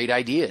these great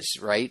ideas,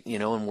 right?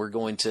 And we're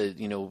going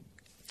to,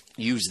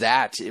 use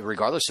that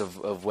regardless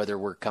of whether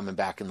we're coming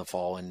back in the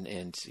fall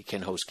and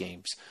can host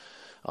games.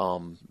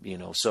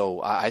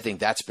 So I think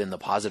that's been the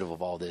positive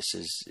of all this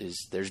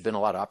is there's been a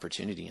lot of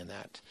opportunity in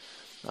that.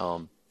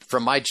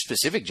 From my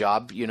specific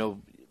job,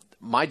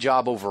 my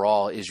job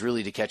overall is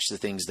really to catch the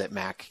things that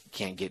Mac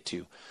can't get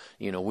to.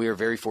 We are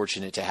very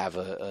fortunate to have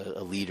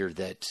a leader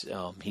that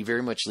he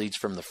very much leads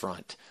from the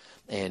front,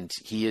 and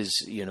he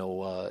is, in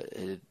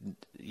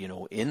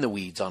the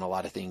weeds on a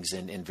lot of things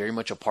and very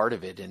much a part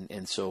of it.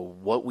 And so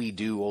what we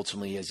do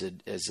ultimately as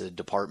a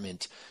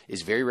department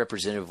is very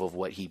representative of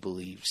what he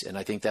believes. And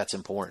I think that's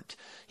important.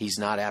 He's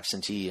not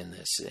absentee in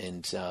this.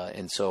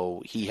 And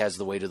so he has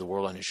the weight of the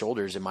world on his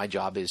shoulders. And my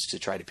job is to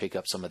try to pick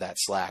up some of that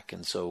slack.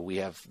 And so we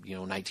have,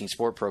 19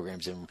 sport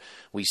programs, and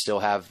we still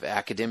have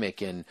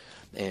academic and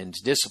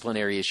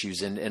disciplinary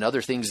issues and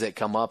other things that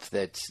come up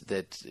that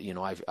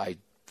I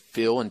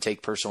feel and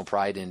take personal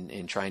pride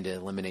in trying to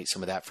eliminate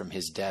some of that from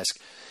his desk.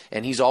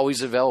 And he's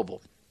always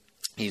available.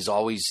 He's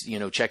always,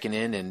 checking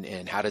in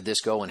and how did this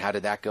go and how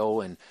did that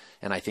go? And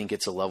I think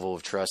it's a level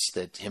of trust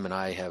that him and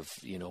I have,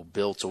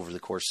 built over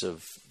the course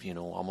of,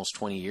 almost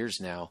 20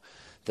 years now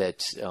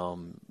that,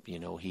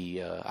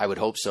 I would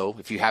hope so.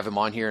 If you have him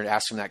on here and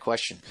ask him that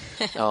question,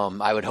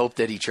 I would hope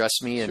that he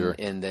trusts me and, sure.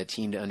 and that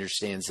he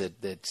understands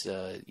that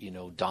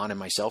Don and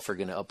myself are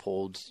going to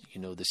uphold,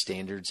 the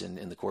standards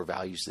and the core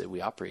values that we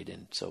operate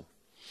in. So.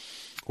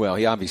 Well,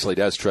 he obviously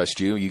does trust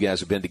you. You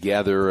guys have been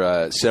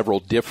together several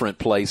different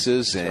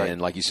places, and right.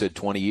 Like you said,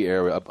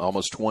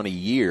 almost 20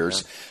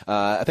 years.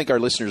 Yeah. I think our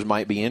listeners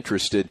might be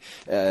interested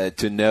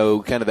to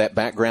know kind of that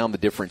background, the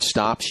different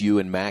stops you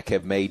and Mac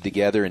have made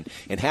together,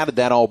 and how did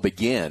that all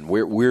begin?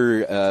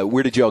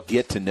 Where did y'all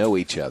get to know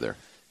each other?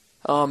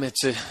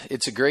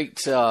 It's a great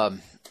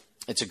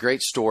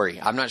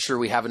story. I'm not sure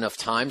we have enough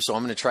time, so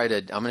I'm going to try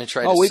to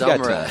we've got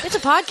summarize. time. It's a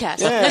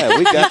podcast. Yeah,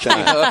 we've got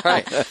time. All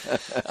right.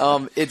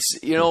 It's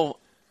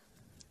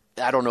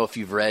I don't know if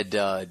you've read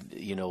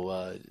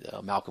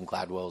Malcolm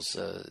Gladwell's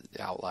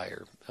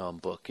Outlier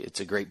book. It's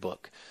a great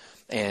book,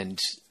 and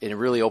it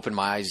really opened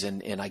my eyes.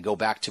 And I go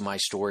back to my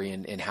story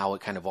and how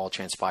it kind of all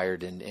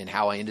transpired and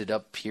how I ended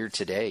up here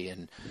today.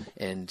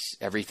 And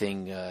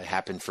everything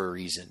happened for a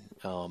reason.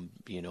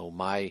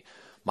 My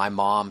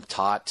mom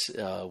taught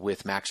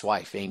with Mac's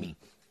wife, Amy.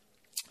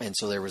 And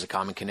so there was a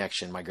common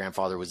connection. My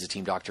grandfather was the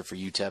team doctor for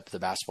UTEP, the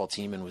basketball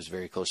team, and was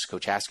very close to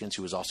Coach Haskins,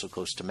 who was also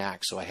close to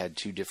Mac. So I had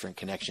two different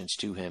connections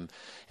to him.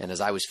 And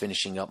as I was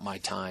finishing up my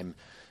time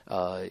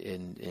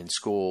in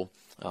school,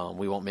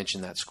 we won't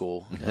mention that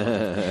school,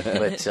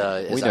 but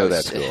we know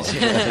that school.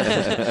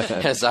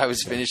 As I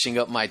was finishing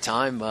up my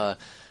time,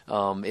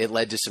 it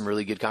led to some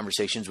really good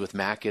conversations with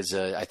Mac.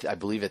 I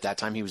believe at that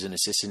time he was an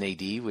assistant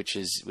AD, which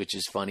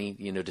is funny,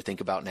 to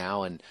think about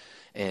now.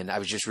 And I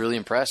was just really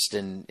impressed.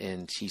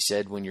 And he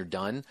said, when you're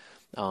done,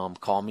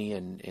 call me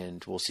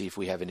and we'll see if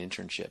we have an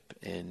internship.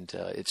 And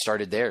it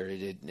started there.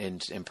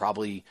 And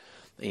probably,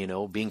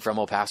 being from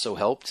El Paso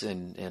helped.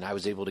 And I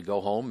was able to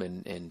go home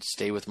and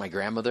stay with my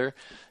grandmother,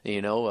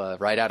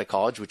 right out of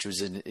college, which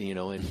was an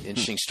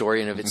interesting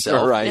story in of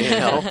itself.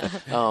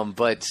 Right.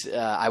 But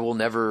I will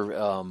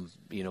never,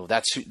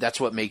 that's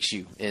what makes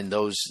you in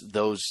those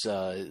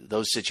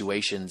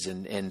situations,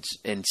 and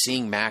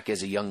seeing Mac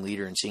as a young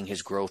leader and seeing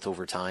his growth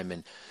over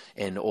time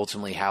and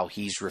ultimately how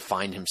he's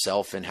refined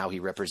himself and how he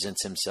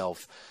represents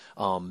himself.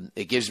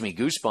 It gives me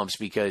goosebumps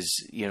because,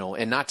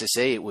 and not to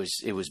say it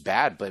was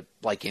bad, but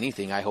like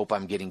anything, I hope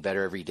I'm getting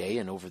better every day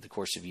and over the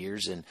course of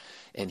years.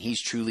 And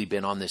he's truly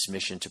been on this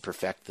mission to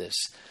perfect this.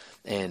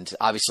 And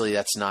obviously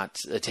that's not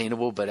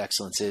attainable, but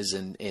excellence is.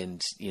 And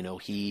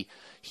he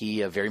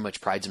very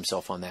much prides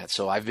himself on that.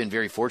 So I've been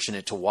very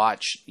fortunate to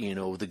watch,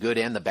 the good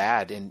and the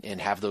bad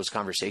and have those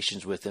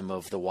conversations with him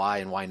of the why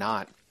and why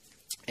not.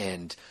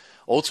 And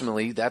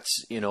ultimately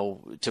that's,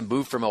 to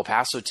move from El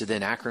Paso to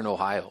then Akron,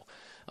 Ohio.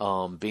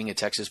 Being a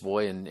Texas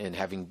boy and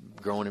having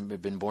grown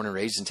and been born and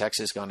raised in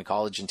Texas, gone to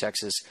college in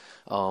Texas,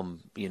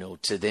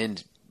 to then,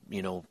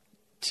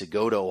 to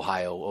go to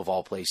Ohio of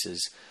all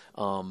places,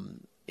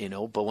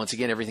 but once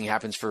again, everything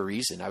happens for a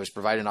reason. I was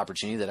provided an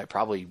opportunity that I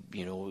probably,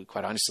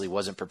 quite honestly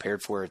wasn't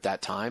prepared for at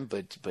that time,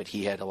 but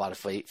he had a lot of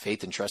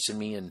faith and trust in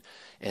me. And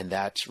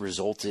that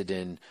resulted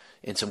in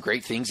some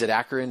great things at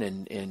Akron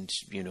and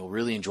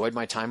really enjoyed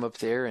my time up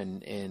there.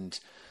 And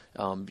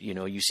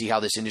you see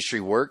how this industry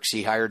works.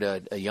 He hired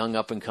a young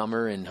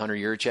up-and-comer in Hunter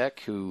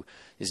Yurachek, who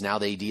is now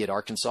the AD at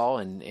Arkansas,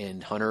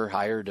 and Hunter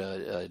hired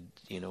a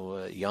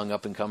young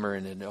up-and-comer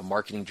and a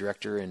marketing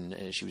director,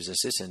 and she was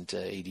assistant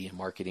AD in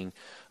marketing,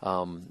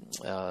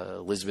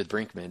 Elizabeth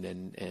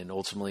Brinkman, and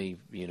ultimately,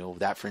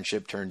 that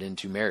friendship turned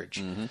into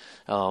marriage.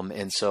 Mm-hmm.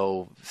 And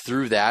so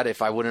through that,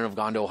 if I wouldn't have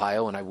gone to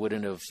Ohio and I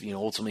wouldn't have,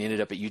 ultimately ended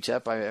up at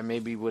UTEP, I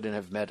maybe wouldn't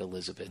have met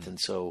Elizabeth. Mm-hmm. And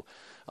so,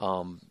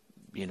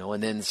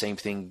 and then the same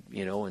thing,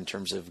 in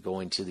terms of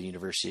going to the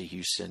University of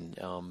Houston,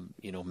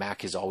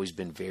 Mac has always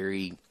been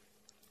very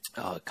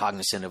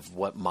cognizant of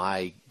what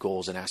my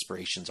goals and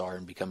aspirations are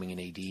in becoming an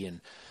AD,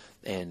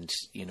 and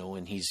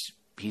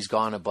he's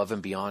gone above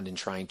and beyond in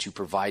trying to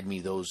provide me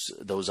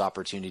those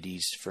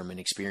opportunities from an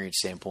experience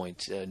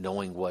standpoint,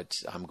 knowing what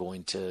I'm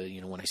going to,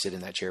 when I sit in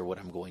that chair, what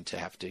I'm going to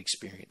have to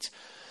experience.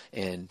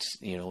 And,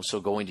 so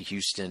going to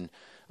Houston,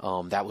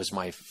 that was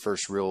my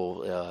first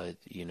real,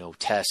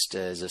 test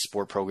as a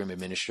sport program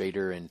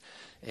administrator, and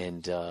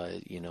it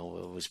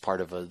was part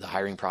of the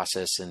hiring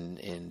process. And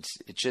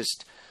it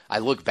just, I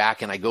look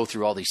back and I go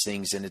through all these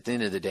things, and at the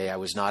end of the day, I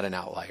was not an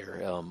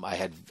outlier. I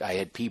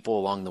had people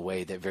along the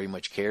way that very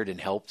much cared and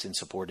helped and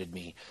supported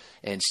me.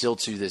 And still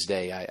to this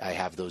day, I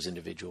have those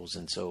individuals.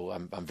 And so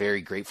I'm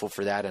very grateful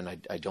for that. And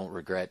I don't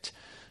regret.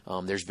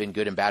 There's been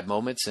good and bad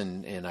moments,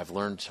 and I've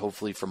learned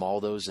hopefully from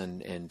all those,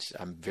 and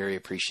I'm very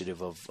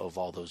appreciative of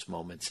all those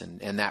moments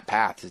and that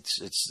path.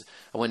 It's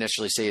I wouldn't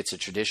necessarily say it's a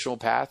traditional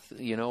path,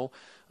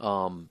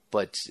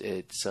 but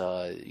it's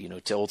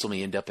to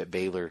ultimately end up at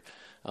Baylor.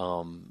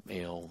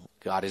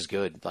 God is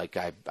good. Like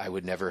I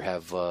would never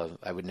have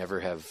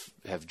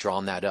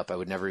drawn that up. I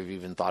would never have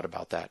even thought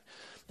about that.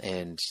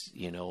 And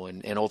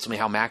and ultimately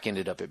how Mac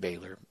ended up at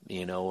Baylor,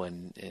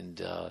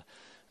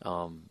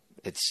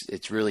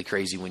 it's really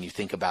crazy when you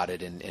think about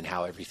it and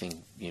how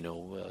everything,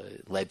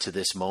 led to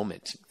this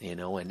moment,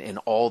 and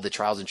all the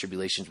trials and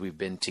tribulations we've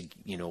been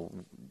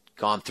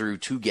gone through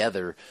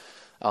together,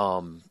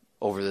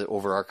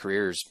 over our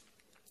careers,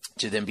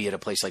 to then be at a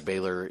place like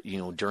Baylor,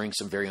 during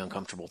some very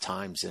uncomfortable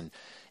times,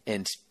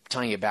 and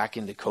tying it back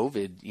into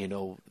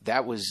COVID,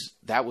 that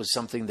was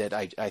something that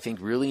I think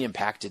really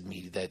impacted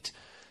me, that,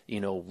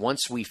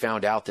 once we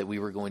found out that we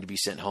were going to be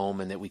sent home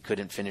and that we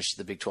couldn't finish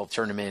the Big 12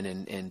 tournament,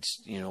 and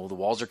the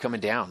walls are coming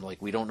down, like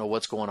we don't know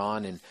what's going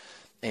on.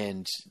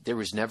 And there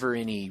was never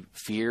any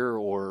fear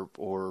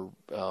or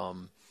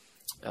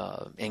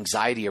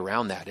anxiety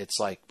around that. It's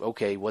like,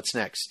 okay, what's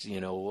next?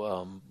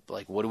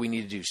 Like, what do we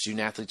need to do?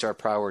 Student athletes are a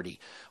priority.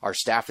 Our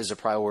staff is a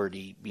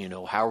priority.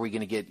 How are we going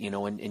to get,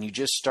 and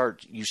you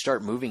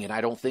start moving. And I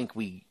don't think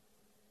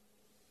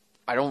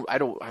I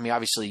mean,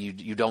 obviously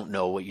you don't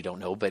know what you don't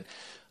know, but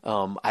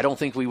I don't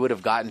think we would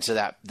have gotten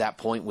to that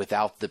point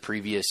without the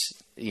previous,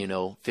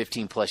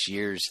 15 plus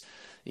years,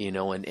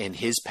 and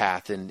his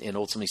path and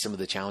ultimately some of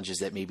the challenges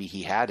that maybe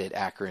he had at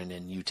Akron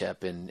and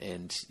UTEP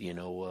and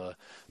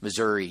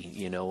Missouri,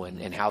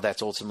 and how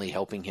that's ultimately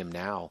helping him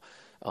now.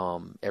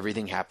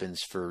 Everything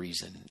happens for a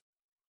reason.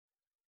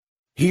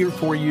 Here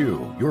for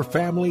you, your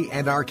family,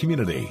 and our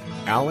community.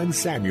 Allen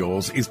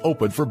Samuels is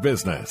open for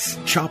business.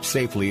 Shop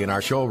safely in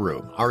our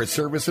showroom. Our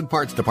service and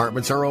parts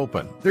departments are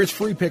open. There's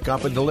free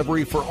pickup and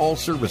delivery for all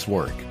service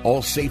work.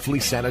 All safely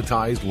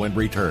sanitized when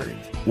returned.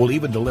 We'll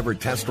even deliver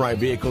test drive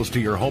vehicles to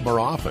your home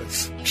or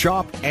office.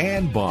 Shop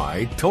and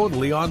buy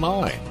totally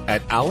online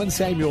at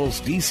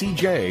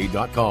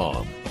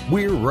AllenSamuelsDCJ.com.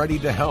 We're ready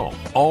to help.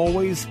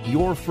 Always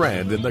your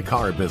friend in the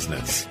car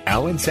business.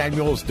 Allen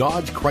Samuels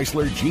Dodge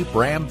Chrysler Jeep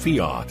Ram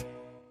Fiat.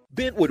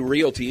 Bentwood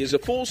Realty is a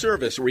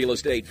full-service real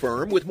estate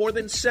firm with more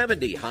than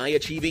 70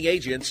 high-achieving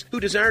agents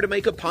who desire to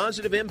make a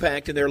positive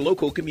impact in their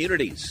local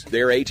communities.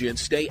 Their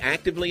agents stay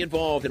actively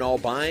involved in all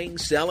buying,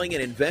 selling,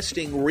 and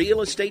investing real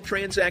estate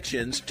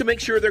transactions to make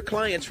sure their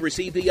clients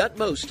receive the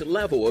utmost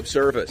level of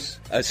service.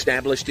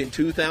 Established in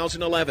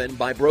 2011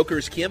 by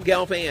brokers Kim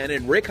Galvan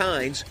and Rick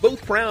Hines,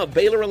 both proud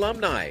Baylor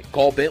alumni.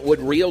 Call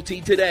Bentwood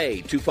Realty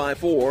today,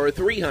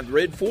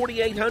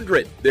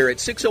 254-300-4800. They're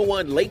at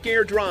 601 Lake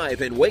Air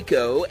Drive in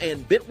Waco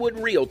and BentwoodRealty.com.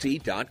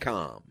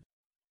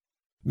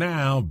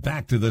 Now,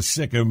 back to the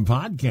Sikkim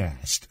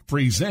Podcast,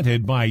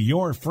 presented by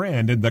your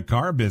friend in the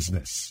car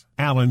business,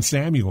 Allen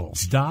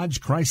Samuels, Dodge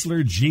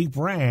Chrysler Jeep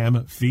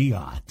Ram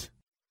Fiat.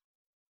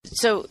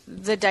 So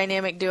the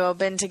dynamic duo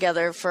been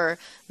together for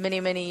many,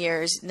 many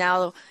years.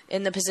 Now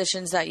in the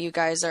positions that you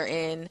guys are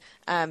in,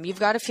 you've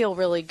got to feel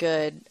really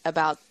good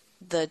about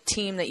the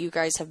team that you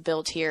guys have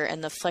built here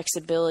and the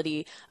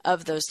flexibility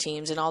of those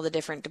teams and all the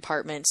different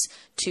departments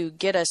to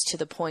get us to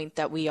the point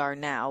that we are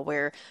now,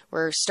 where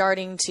we're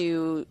starting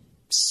to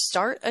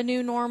start a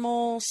new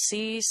normal,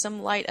 see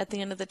some light at the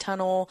end of the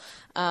tunnel.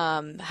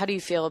 How do you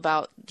feel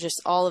about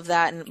just all of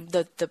that and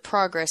the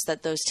progress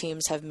that those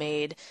teams have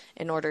made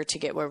in order to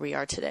get where we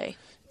are today?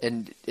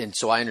 And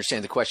so I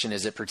understand the question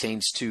as it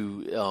pertains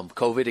to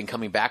COVID and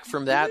coming back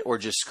from that, or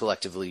just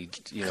collectively?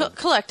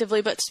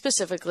 Collectively, but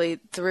specifically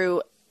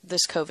through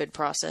this COVID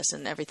process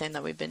and everything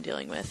that we've been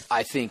dealing with.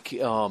 I think,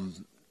 you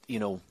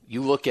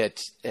look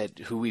at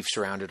who we've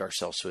surrounded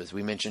ourselves with.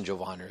 We mentioned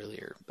Jovan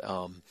earlier.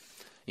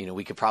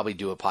 We could probably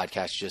do a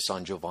podcast just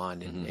on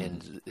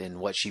Jovan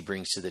and what she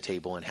brings to the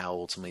table and how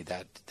ultimately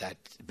that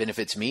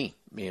benefits me.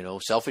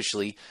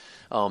 Selfishly,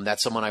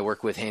 that's someone I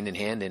work with hand in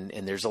hand,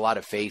 and there's a lot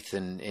of faith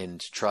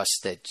and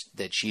trust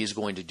that she is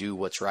going to do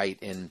what's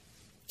right, and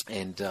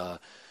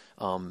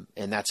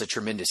that's a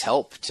tremendous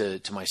help to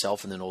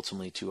myself and then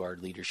ultimately to our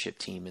leadership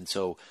team. And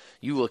so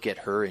you look at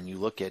her and you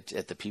look at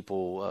the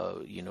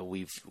people,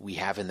 we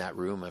have in that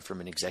room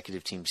from an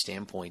executive team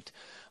standpoint.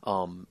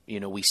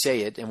 We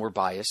say it and we're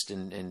biased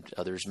and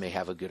others may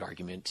have a good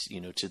argument,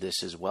 to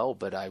this as well,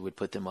 but I would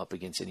put them up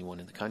against anyone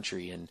in the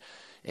country.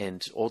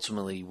 And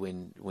ultimately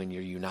when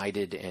you're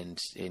united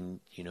and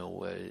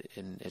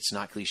it's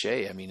not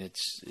cliche, I mean,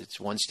 it's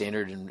one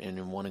standard and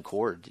in one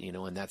accord,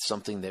 and that's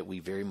something that we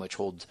very much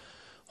hold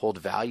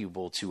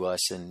valuable to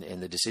us and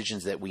the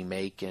decisions that we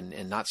make,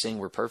 and not saying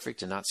we're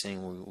perfect and not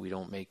saying we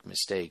don't make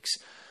mistakes.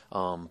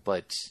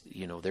 But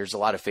there's a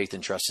lot of faith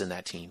and trust in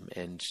that team.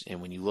 And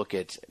when you look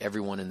at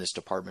everyone in this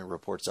department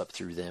reports up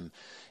through them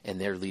and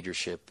their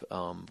leadership,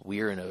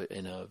 we are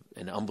in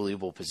an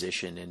unbelievable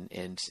position.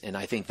 And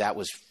I think that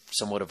was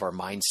somewhat of our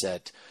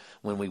mindset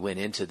when we went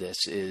into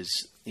this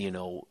is,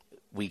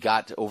 we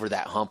got over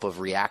that hump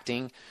of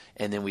reacting,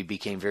 and then we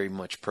became very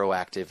much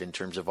proactive in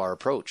terms of our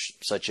approach,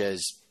 such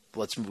as,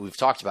 we've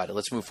talked about it.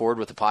 Let's move forward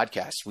with the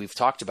podcast. We've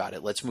talked about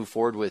it. Let's move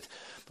forward with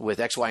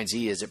X, Y, and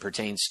Z as it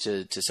pertains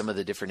to some of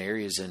the different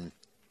areas, and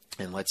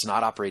let's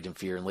not operate in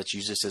fear, and let's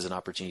use this as an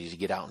opportunity to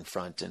get out in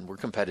front. And we're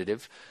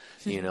competitive,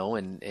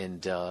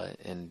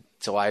 and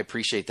so I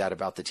appreciate that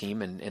about the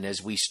team. And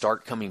as we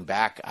start coming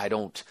back, I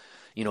don't,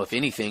 if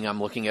anything,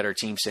 I'm looking at our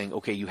team saying,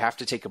 okay, you have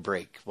to take a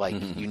break.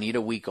 Like you need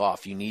a week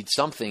off. You need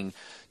something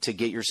to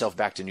get yourself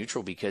back to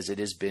neutral, because it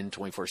has been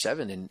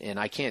 24/7. And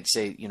I can't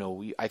say,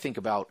 I think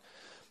about,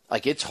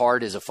 like, it's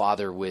hard as a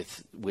father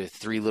with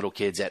 3 little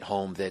kids at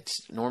home that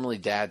normally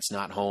dad's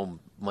not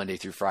home Monday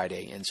through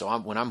Friday. And so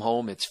when I'm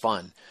home, it's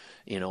fun,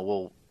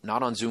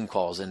 not on Zoom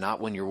calls and not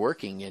when you're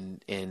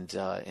working.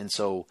 And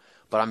so,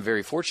 but I'm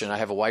very fortunate. I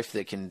have a wife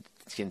that can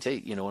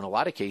take, in a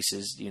lot of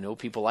cases,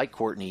 people like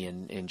Courtney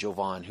and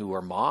Jovan, who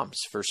are moms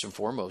first and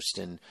foremost,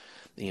 and,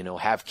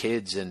 have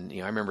kids. And,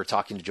 I remember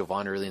talking to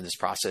Jovan early in this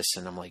process,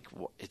 and I'm like,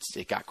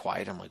 it got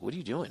quiet. I'm like, what are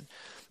you doing?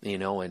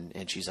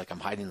 And she's like, I'm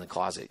hiding in the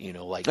closet,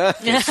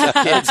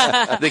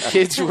 the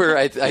kids were,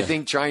 I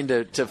think, trying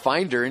to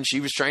find her, and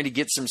she was trying to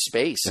get some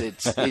space.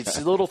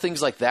 It's little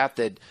things like that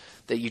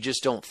you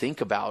just don't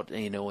think about,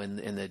 and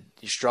the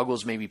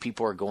struggles maybe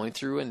people are going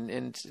through,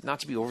 and not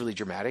to be overly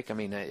dramatic. I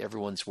mean,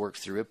 everyone's worked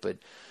through it, but,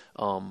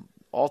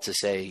 all to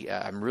say,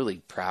 I'm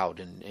really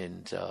proud,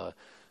 and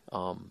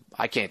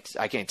I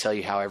can't tell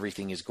you how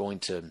everything is going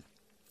to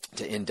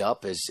end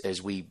up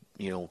as we,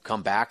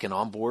 come back and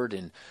on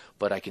board.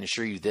 But I can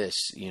assure you this,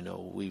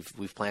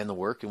 we've planned the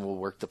work and we'll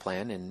work the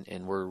plan,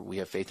 and we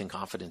have faith and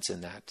confidence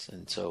in that.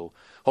 And so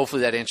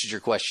hopefully that answers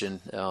your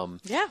question.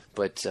 Yeah.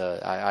 But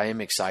I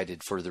am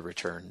excited for the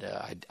return.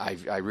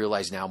 I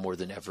realize now more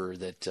than ever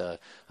that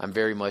I'm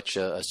very much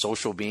a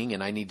social being,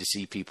 and I need to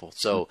see people.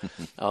 So,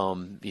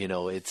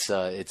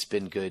 it's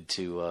been good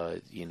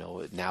to,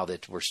 now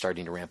that we're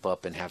starting to ramp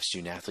up and have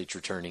student athletes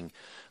returning,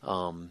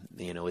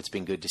 it's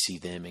been good to see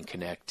them and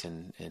connect.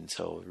 And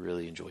so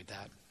really enjoyed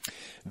that.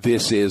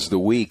 This is the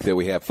week that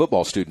we have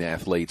football student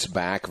athletes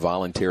back,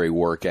 voluntary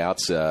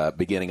workouts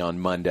began on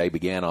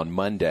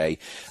Monday.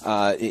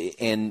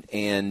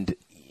 And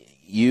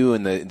you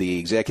and the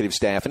executive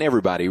staff and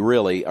everybody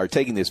really are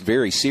taking this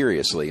very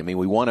seriously. I mean,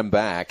 we want them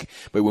back,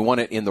 but we want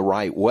it in the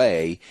right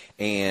way.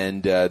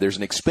 And there's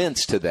an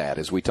expense to that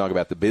as we talk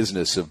about the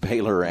business of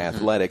Baylor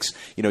athletics.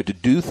 To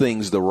do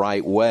things the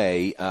right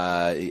way,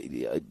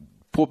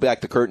 pull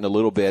back the curtain a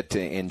little bit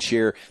and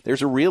share,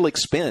 there's a real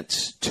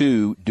expense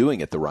to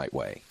doing it the right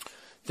way.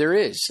 There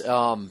is.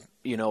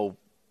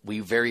 We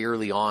very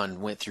early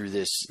on went through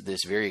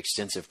this very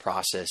extensive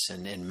process,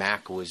 and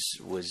Mac was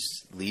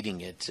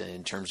leading it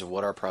in terms of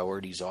what our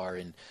priorities are.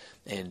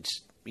 And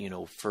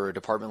for a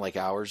department like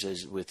ours,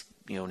 as with,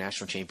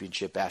 national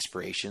championship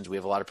aspirations, we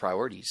have a lot of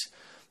priorities.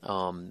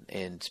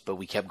 But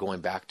we kept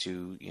going back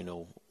to,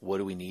 what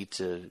do we need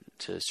to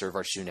serve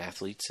our student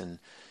athletes and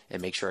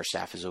make sure our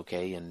staff is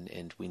okay,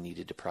 and we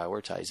needed to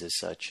prioritize as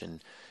such.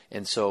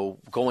 And so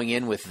going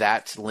in with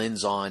that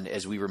lens on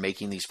as we were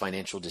making these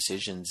financial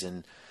decisions,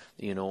 and,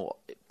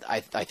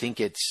 I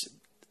think it's,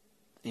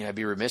 I'd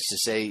be remiss to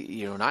say,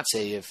 not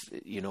say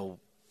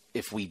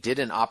if we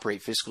didn't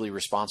operate fiscally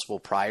responsible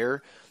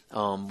prior,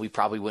 we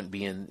probably wouldn't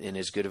be in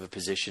as good of a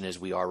position as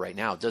we are right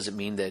now. It doesn't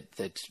mean that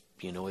it's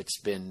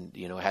been,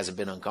 it hasn't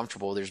been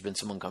uncomfortable. There's been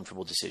some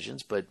uncomfortable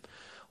decisions, but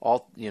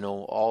all in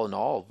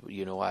all,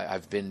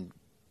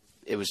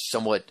 it was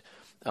somewhat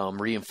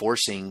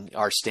reinforcing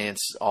our stance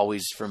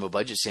always from a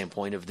budget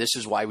standpoint of this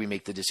is why we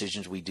make the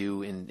decisions we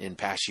do in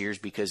past years,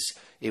 because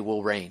it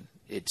will rain.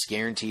 It's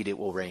guaranteed it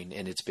will rain,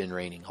 and it's been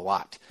raining a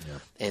lot.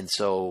 Yeah. And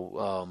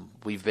so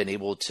we've been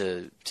able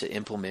to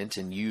implement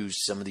and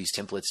use some of these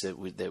templates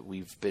that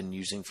we've been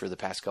using for the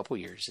past couple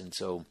of years. And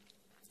so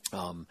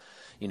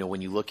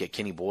when you look at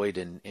Kenny Boyd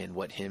and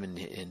what him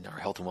and our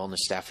health and wellness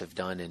staff have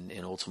done, and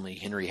ultimately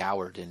Henry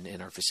Howard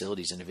and our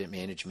facilities and event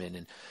management,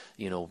 and,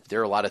 there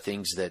are a lot of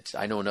things that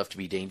I know enough to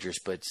be dangerous,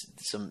 but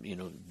some,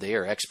 they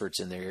are experts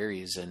in their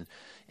areas,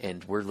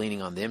 and we're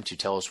leaning on them to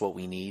tell us what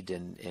we need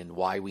and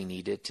why we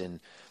need it. And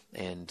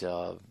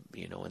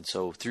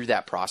so through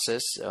that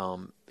process,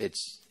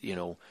 it's,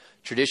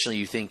 traditionally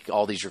you think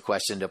all these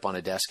requests end up on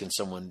a desk and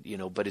someone,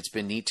 but it's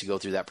been neat to go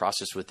through that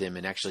process with them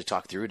and actually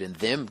talk through it, and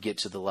them get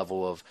to the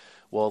level of,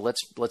 well,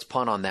 let's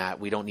punt on that.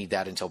 We don't need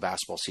that until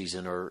basketball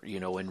season, or,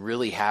 and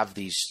really have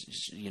these,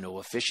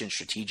 efficient,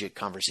 strategic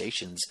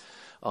conversations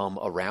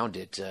around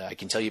it. I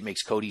can tell you it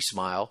makes Cody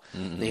smile,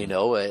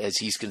 as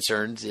he's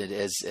concerned,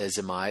 as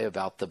am I,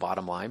 about the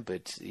bottom line.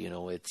 But,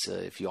 it's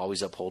if you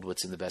always uphold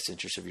what's in the best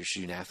interest of your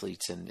student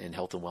athletes, and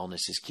health and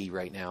wellness is key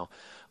right now.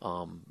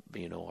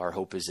 Our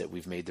hope is that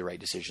we've made the right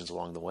decisions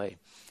along the way.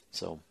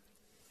 So.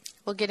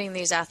 Well, getting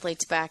these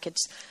athletes back,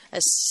 it's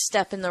a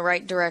step in the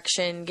right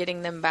direction,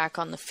 getting them back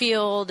on the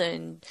field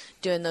and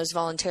doing those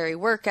voluntary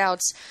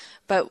workouts.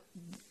 But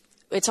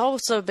it's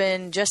also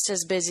been just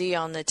as busy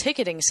on the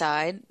ticketing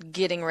side,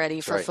 getting ready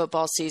for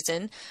football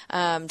season.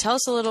 Tell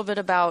us a little bit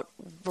about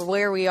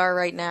where we are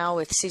right now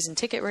with season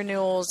ticket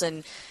renewals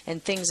and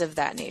things of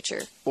that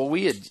nature. Well,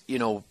 we had,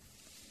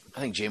 I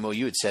think, JMO,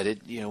 you had said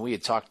it, we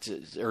had talked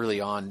early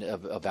on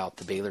about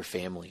the Baylor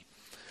family.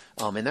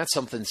 And that's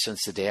something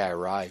since the day I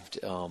arrived,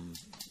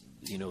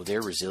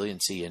 their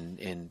resiliency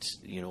and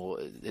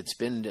it's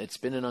been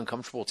an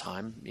uncomfortable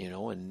time,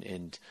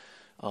 and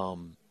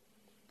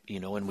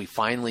we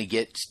finally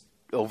get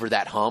over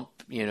that hump.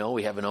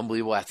 We have an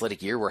unbelievable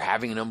athletic year. We're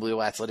having an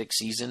unbelievable athletic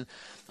season,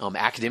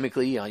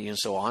 academically,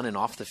 so on and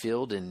off the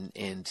field. And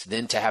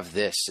then to have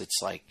this, it's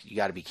like, you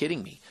got to be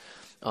kidding me.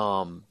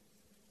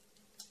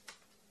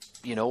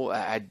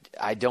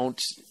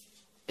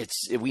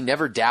 We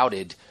never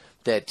doubted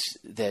that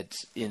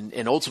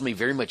and ultimately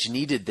very much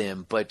needed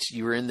them, but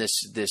you were in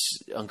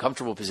this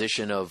uncomfortable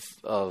position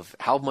of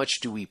how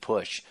much do we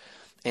push?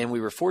 And we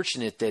were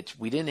fortunate that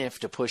we didn't have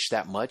to push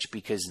that much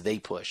because they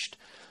pushed.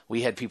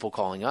 We had people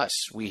calling us.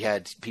 We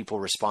had people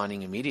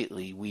responding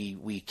immediately.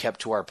 We kept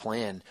to our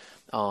plan,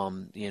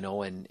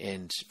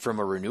 and from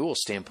a renewal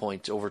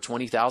standpoint, over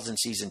 20,000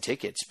 season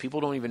tickets. People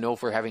don't even know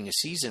if we're having a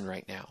season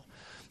right now.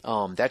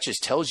 That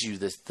just tells you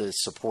the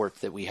support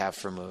that we have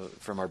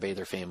from our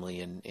Baylor family,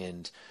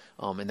 and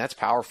that's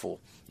powerful,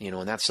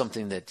 and that's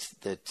something that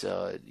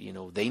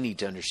they need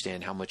to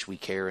understand how much we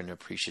care and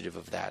appreciative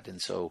of that.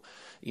 And so,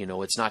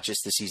 it's not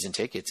just the season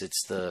tickets,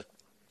 it's the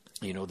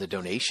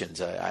donations.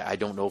 I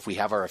don't know if we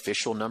have our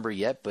official number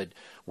yet, but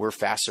we're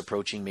fast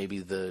approaching maybe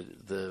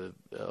the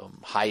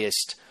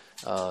highest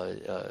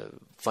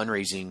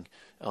fundraising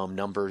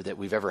number that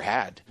we've ever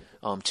had.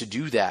 To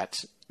do that,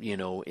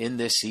 in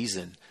this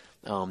season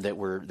that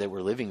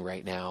we're living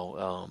right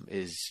now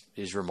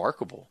is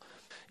remarkable.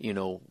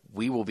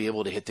 We will be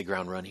able to hit the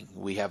ground running.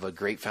 We have a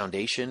great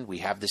foundation. We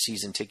have the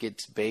season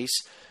ticket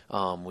base.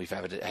 We've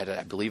had,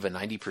 I believe, a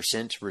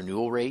 90%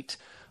 renewal rate,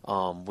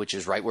 which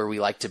is right where we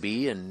like to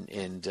be.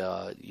 And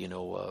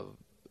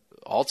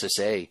all to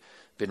say,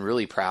 been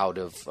really proud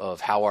of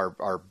how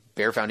our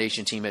Bear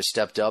Foundation team has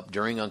stepped up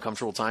during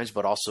uncomfortable times,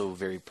 but also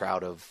very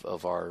proud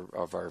of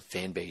our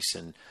fan base.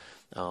 And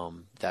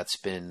that's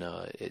been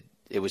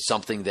it was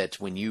something that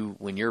when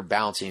you're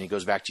balancing, it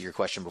goes back to your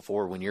question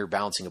before, when you're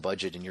balancing a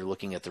budget and you're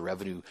looking at the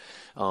revenue,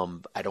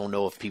 I don't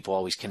know if people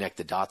always connect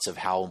the dots of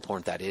how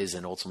important that is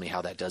and ultimately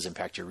how that does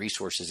impact your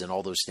resources and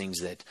all those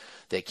things that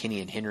Kenny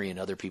and Henry and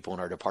other people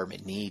in our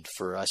department need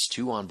for us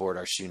to onboard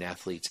our student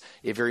athletes.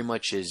 It very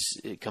much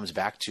it comes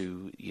back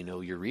to,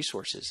 your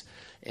resources.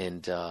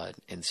 And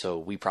so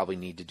we probably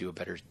need to do a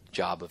better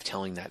job of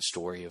telling that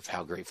story of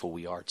how grateful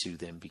we are to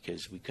them,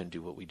 because we couldn't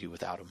do what we do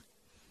without them.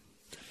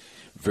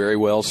 Very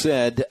well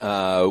said.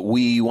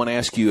 We want to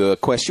ask you a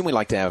question we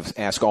like to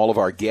ask all of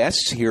our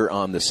guests here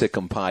on the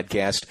Sikkim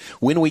podcast.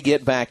 When we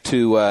get back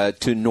to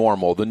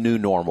normal, the new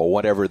normal,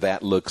 whatever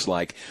that looks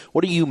like,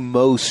 what are you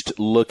most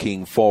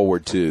looking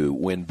forward to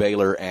when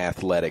Baylor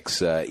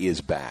Athletics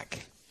is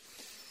back?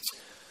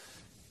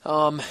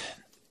 I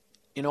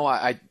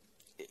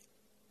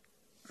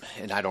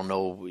don't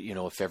know,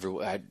 if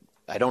everyone.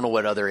 I don't know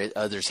what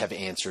others have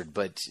answered,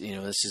 but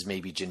this is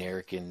maybe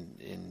generic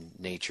in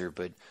nature.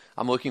 But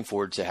I'm looking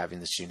forward to having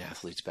the student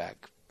athletes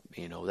back.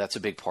 That's a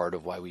big part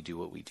of why we do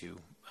what we do.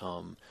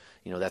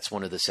 That's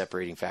one of the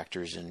separating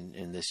factors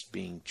in this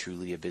being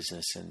truly a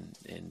business and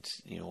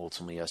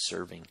ultimately us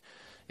serving.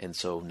 And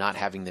so not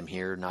having them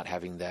here, not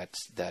having that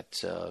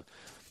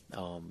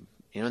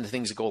and the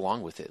things that go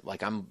along with it.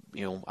 Like I'm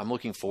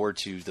looking forward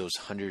to those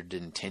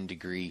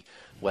 110-degree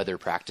weather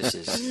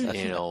practices,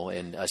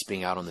 and us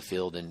being out on the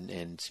field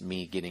and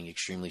me getting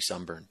extremely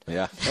sunburned.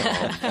 Yeah.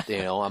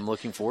 I'm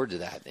looking forward to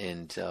that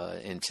and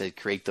to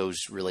create those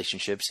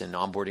relationships and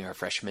onboarding our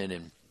freshmen.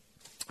 And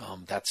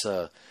that's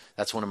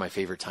one of my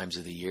favorite times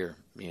of the year,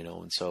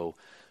 and so,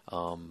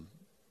 and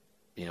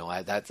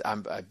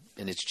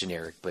it's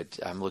generic, but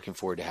I'm looking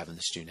forward to having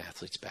the student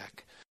athletes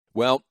back.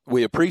 Well,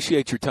 we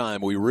appreciate your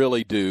time. We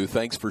really do.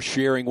 Thanks for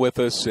sharing with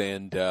us,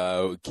 and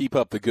keep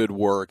up the good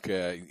work.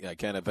 I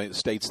kind of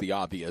states the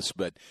obvious,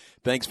 but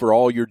thanks for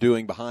all you're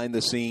doing behind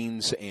the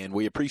scenes, and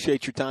we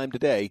appreciate your time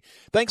today.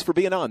 Thanks for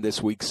being on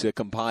this week's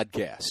Sikkim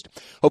podcast.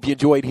 Hope you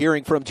enjoyed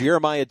hearing from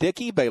Jeremiah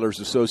Dickey, Baylor's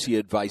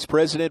Associate Vice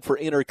President for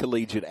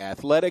Intercollegiate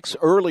Athletics.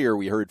 Earlier,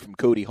 we heard from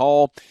Cody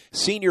Hall,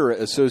 Senior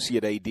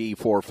Associate AD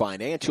for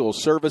Financial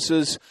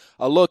Services.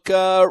 A look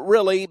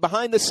really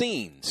behind the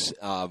scenes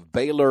of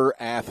Baylor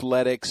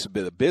Athletics,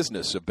 the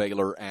business of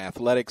Baylor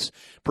Athletics.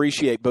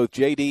 Appreciate both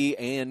JD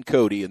and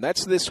Cody. And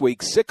that's this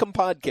week's Sikkim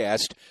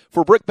podcast.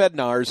 For Brooke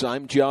Bednarz,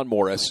 I'm John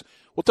Morris.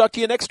 We'll talk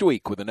to you next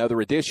week with another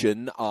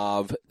edition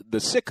of the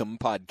Sikkim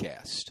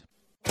podcast.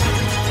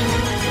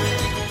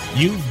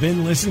 You've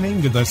been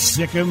listening to the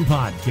Sikkim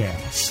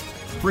podcast,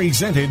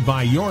 presented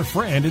by your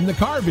friend in the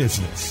car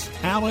business,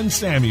 Alan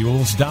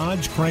Samuels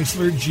Dodge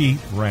Chrysler Jeep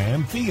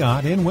Ram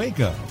Fiat in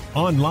Waco.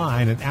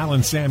 Online at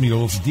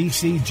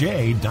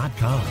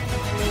AlanSamuelsDCJ.com.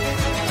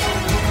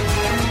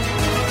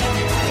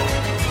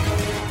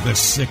 The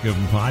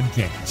Sikkim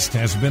podcast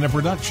has been a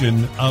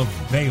production of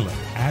Baylor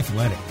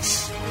Athletics.